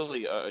got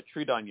really a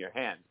treat on your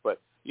hands. But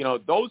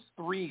those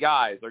three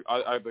guys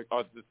are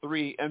the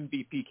three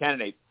MVP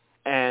candidates,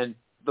 and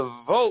the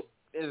vote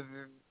is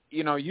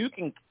you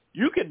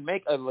can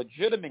make a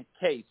legitimate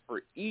case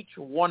for each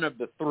one of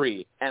the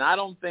three, and I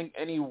don't think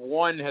any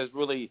one has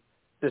really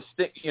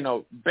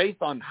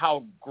based on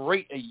how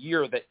great a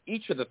year that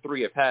each of the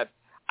three have had.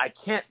 I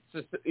can't,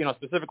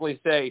 specifically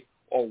say,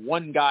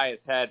 one guy has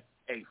had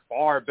a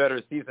far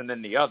better season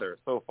than the other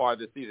so far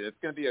this season. It's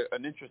going to be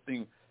an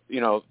interesting,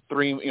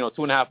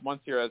 2.5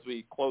 months here as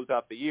we close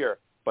out the year.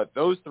 But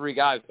those three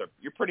guys,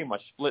 you're pretty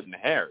much splitting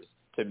hairs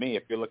to me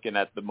if you're looking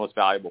at the most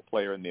valuable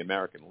player in the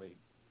American League.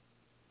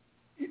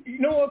 You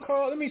know what,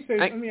 Carl? Let me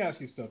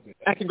ask you something.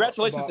 And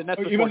congratulations to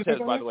Nestor Cortez,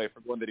 by the way, for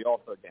going to the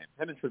All-Star game.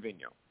 Him and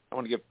Trevino. I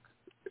want to give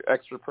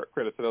extra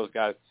credit to those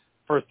guys.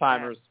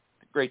 First-timers.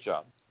 Great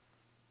job.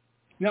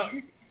 Now,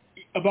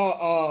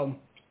 about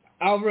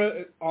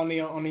Alvarez on the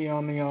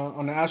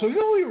Astros, you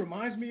know who he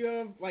reminds me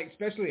of,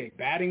 especially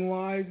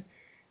batting-wise?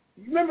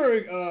 You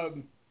remember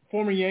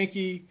former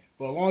Yankee,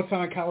 but a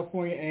long-time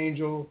California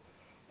Angel,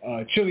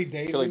 Chili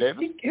Davis? Chili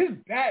Davis? His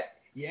bat,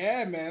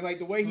 Yeah, man, like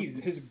the way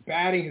his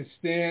batting, his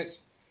stance,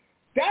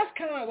 that's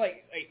kind of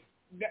like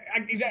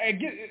I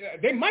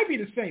get, they might be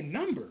the same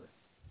number.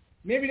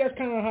 Maybe that's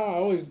kind of how I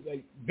always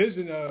like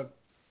vision the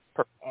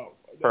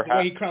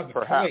way he crosses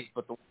the plate.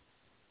 But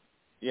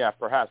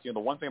perhaps. The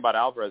one thing about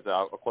Alvarez,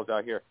 I'll close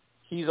out here,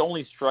 he's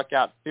only struck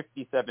out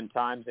 57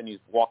 times and he's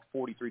walked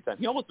 43 times.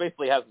 He almost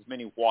basically has as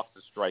many walks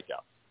as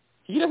strikeouts.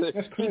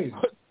 That's crazy.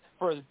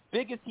 For as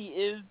big as he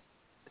is,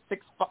 6'6",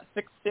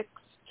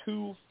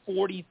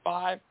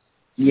 245.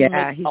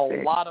 Yeah, he makes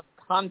a lot of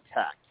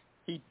contact.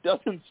 He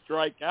doesn't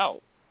strike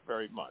out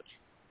very much.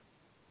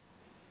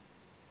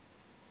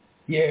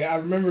 Yeah, I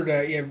remember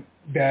that. Yeah,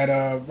 that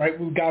right.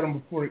 We got him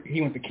before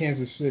he went to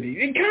Kansas City.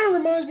 It kind of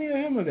reminds me of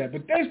him of that.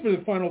 But thanks for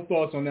the final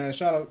thoughts on that.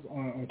 Shout out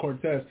on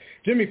Cortez.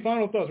 Jimmy,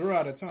 final thoughts. We're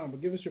out of time,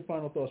 but give us your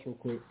final thoughts real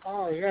quick.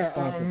 Oh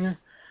yeah.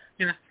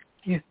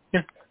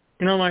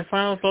 My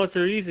final thoughts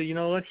are easy.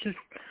 Let's just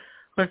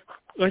get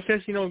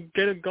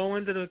it go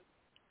into the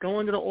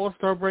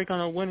All-Star break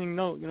on a winning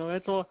note.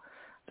 That's all.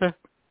 That's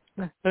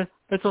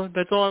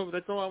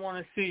all I want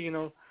to see.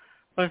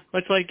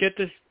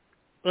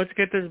 Let's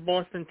get this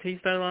Boston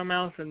taste out of our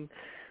mouth, and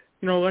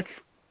let's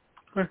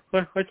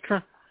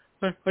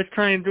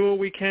try and do what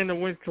we can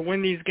to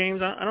win these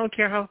games. I don't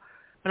care how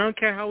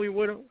we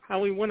win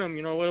them.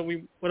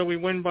 Whether we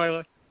win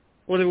by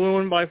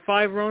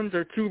 5 runs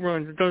or 2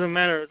 runs, it doesn't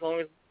matter as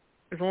long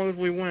as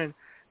we win.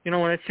 And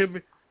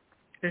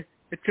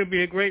it should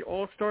be a great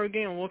All-Star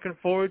game. I'm looking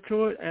forward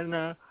to it, and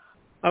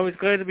I was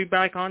glad to be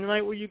back on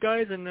tonight with you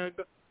guys. And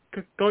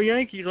go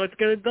Yankees! Let's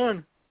get it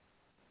done.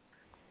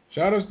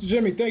 Shout out to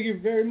Jimmy. Thank you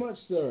very much,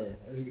 sir.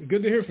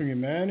 Good to hear from you,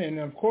 man. And,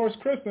 of course,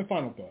 Kristen,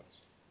 final thoughts.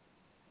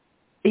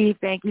 Steve,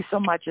 thank you so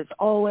much as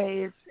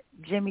always.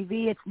 Jimmy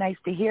V, it's nice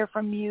to hear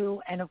from you.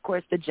 And, of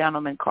course, the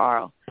gentleman,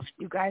 Carl.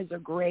 You guys are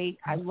great.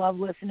 I love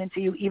listening to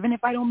you. Even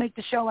if I don't make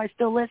the show, I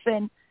still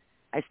listen.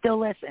 We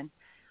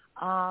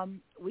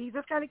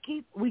just got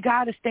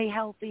to stay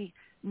healthy.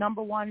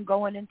 Number one,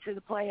 going into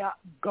the playoff,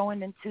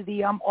 going into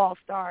the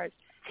All-Stars,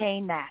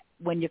 attain that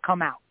when you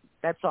come out.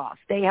 That's all.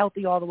 Stay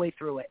healthy all the way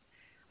through it.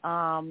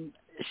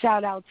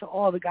 Shout out to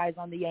all the guys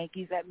on the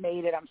Yankees that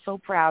made it. I'm so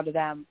proud of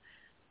them.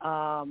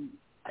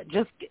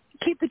 Just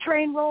keep the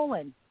train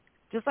rolling.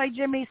 Just like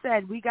Jimmy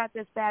said, we got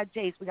this bad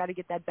taste. We got to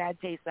get that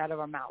bad taste out of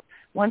our mouth.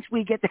 Once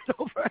we get that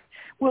over,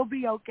 we'll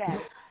be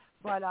okay.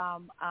 But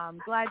I'm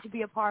glad to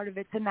be a part of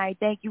it tonight.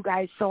 Thank you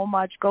guys so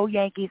much. Go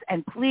Yankees.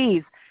 And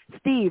please,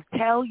 Steve,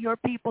 tell your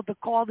people to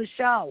call the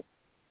show.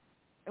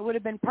 It would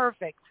have been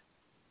perfect.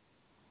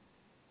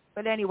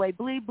 But anyway,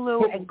 bleed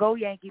blue and go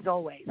Yankees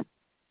always.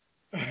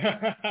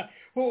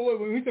 Well,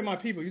 when we say my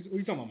people, you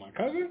talking about my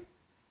cousin?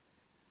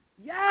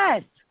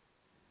 Yes.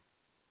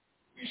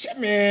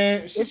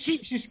 Man,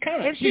 she's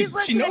kind of she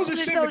knows her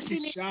shit, but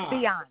she's shy.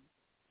 Be on.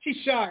 She's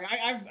shy.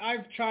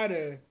 I've tried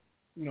to,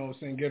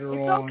 get her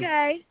it's on. It's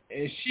okay.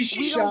 She's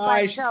we shy.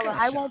 Don't tell her.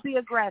 I won't be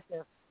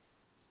aggressive.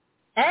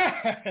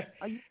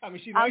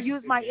 I'll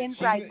use my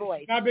inside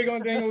voice. She's not big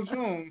on Daniel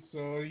Jones,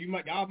 so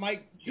y'all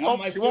might she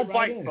won't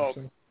bite, folks.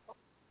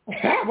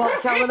 Well,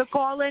 tell her to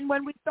call in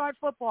when we start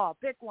football.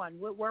 Pick one.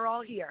 We're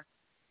all here.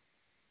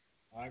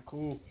 All right,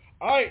 cool.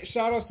 All right,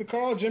 shout outs to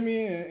Carl,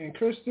 Jimmy, and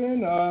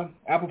Kristen.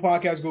 Apple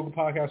Podcasts, Google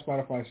Podcasts,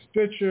 Spotify,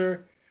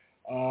 Stitcher.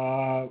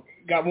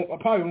 Got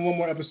probably one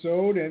more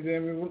episode, and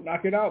then we'll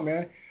knock it out,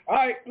 man. All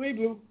right, bleed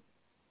blue.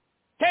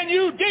 Can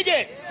you dig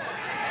it?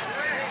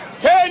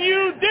 Can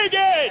you dig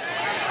it?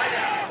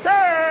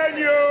 Can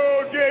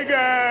you dig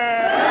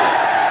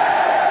it?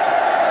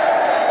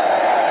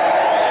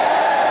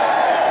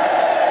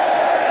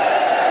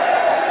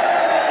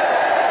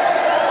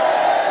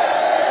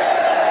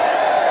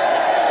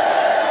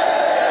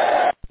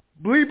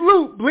 Bleed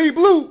blue, bleed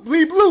blue,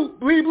 bleed blue,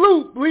 bleed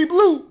blue, bleed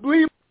blue,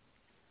 bleed.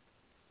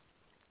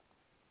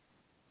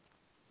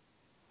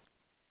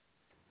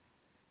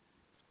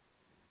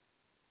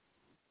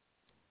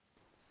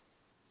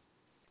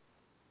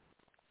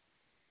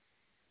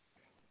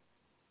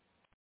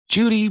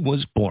 Judy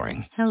was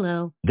boring.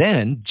 Hello.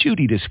 Then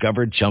Judy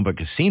discovered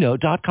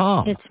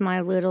ChumbaCasino.com. It's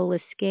my little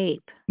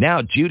escape.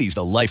 Now Judy's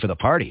the life of the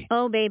party.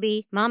 Oh,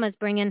 baby, mama's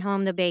bringing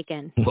home the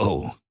bacon.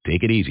 Whoa,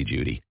 take it easy,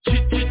 Judy.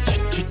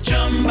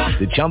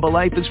 The Chumba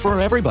life is for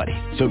everybody.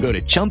 So go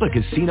to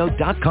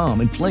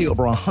ChumbaCasino.com and play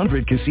over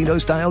 100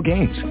 casino-style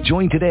games.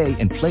 Join today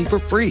and play for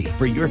free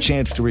for your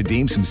chance to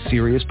redeem some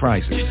serious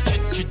prizes.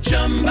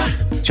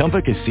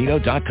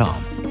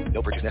 ChumbaCasino.com.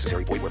 No purchase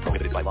necessary. Void where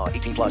prohibited by law.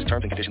 18 plus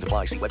terms and conditions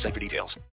apply. See website for details.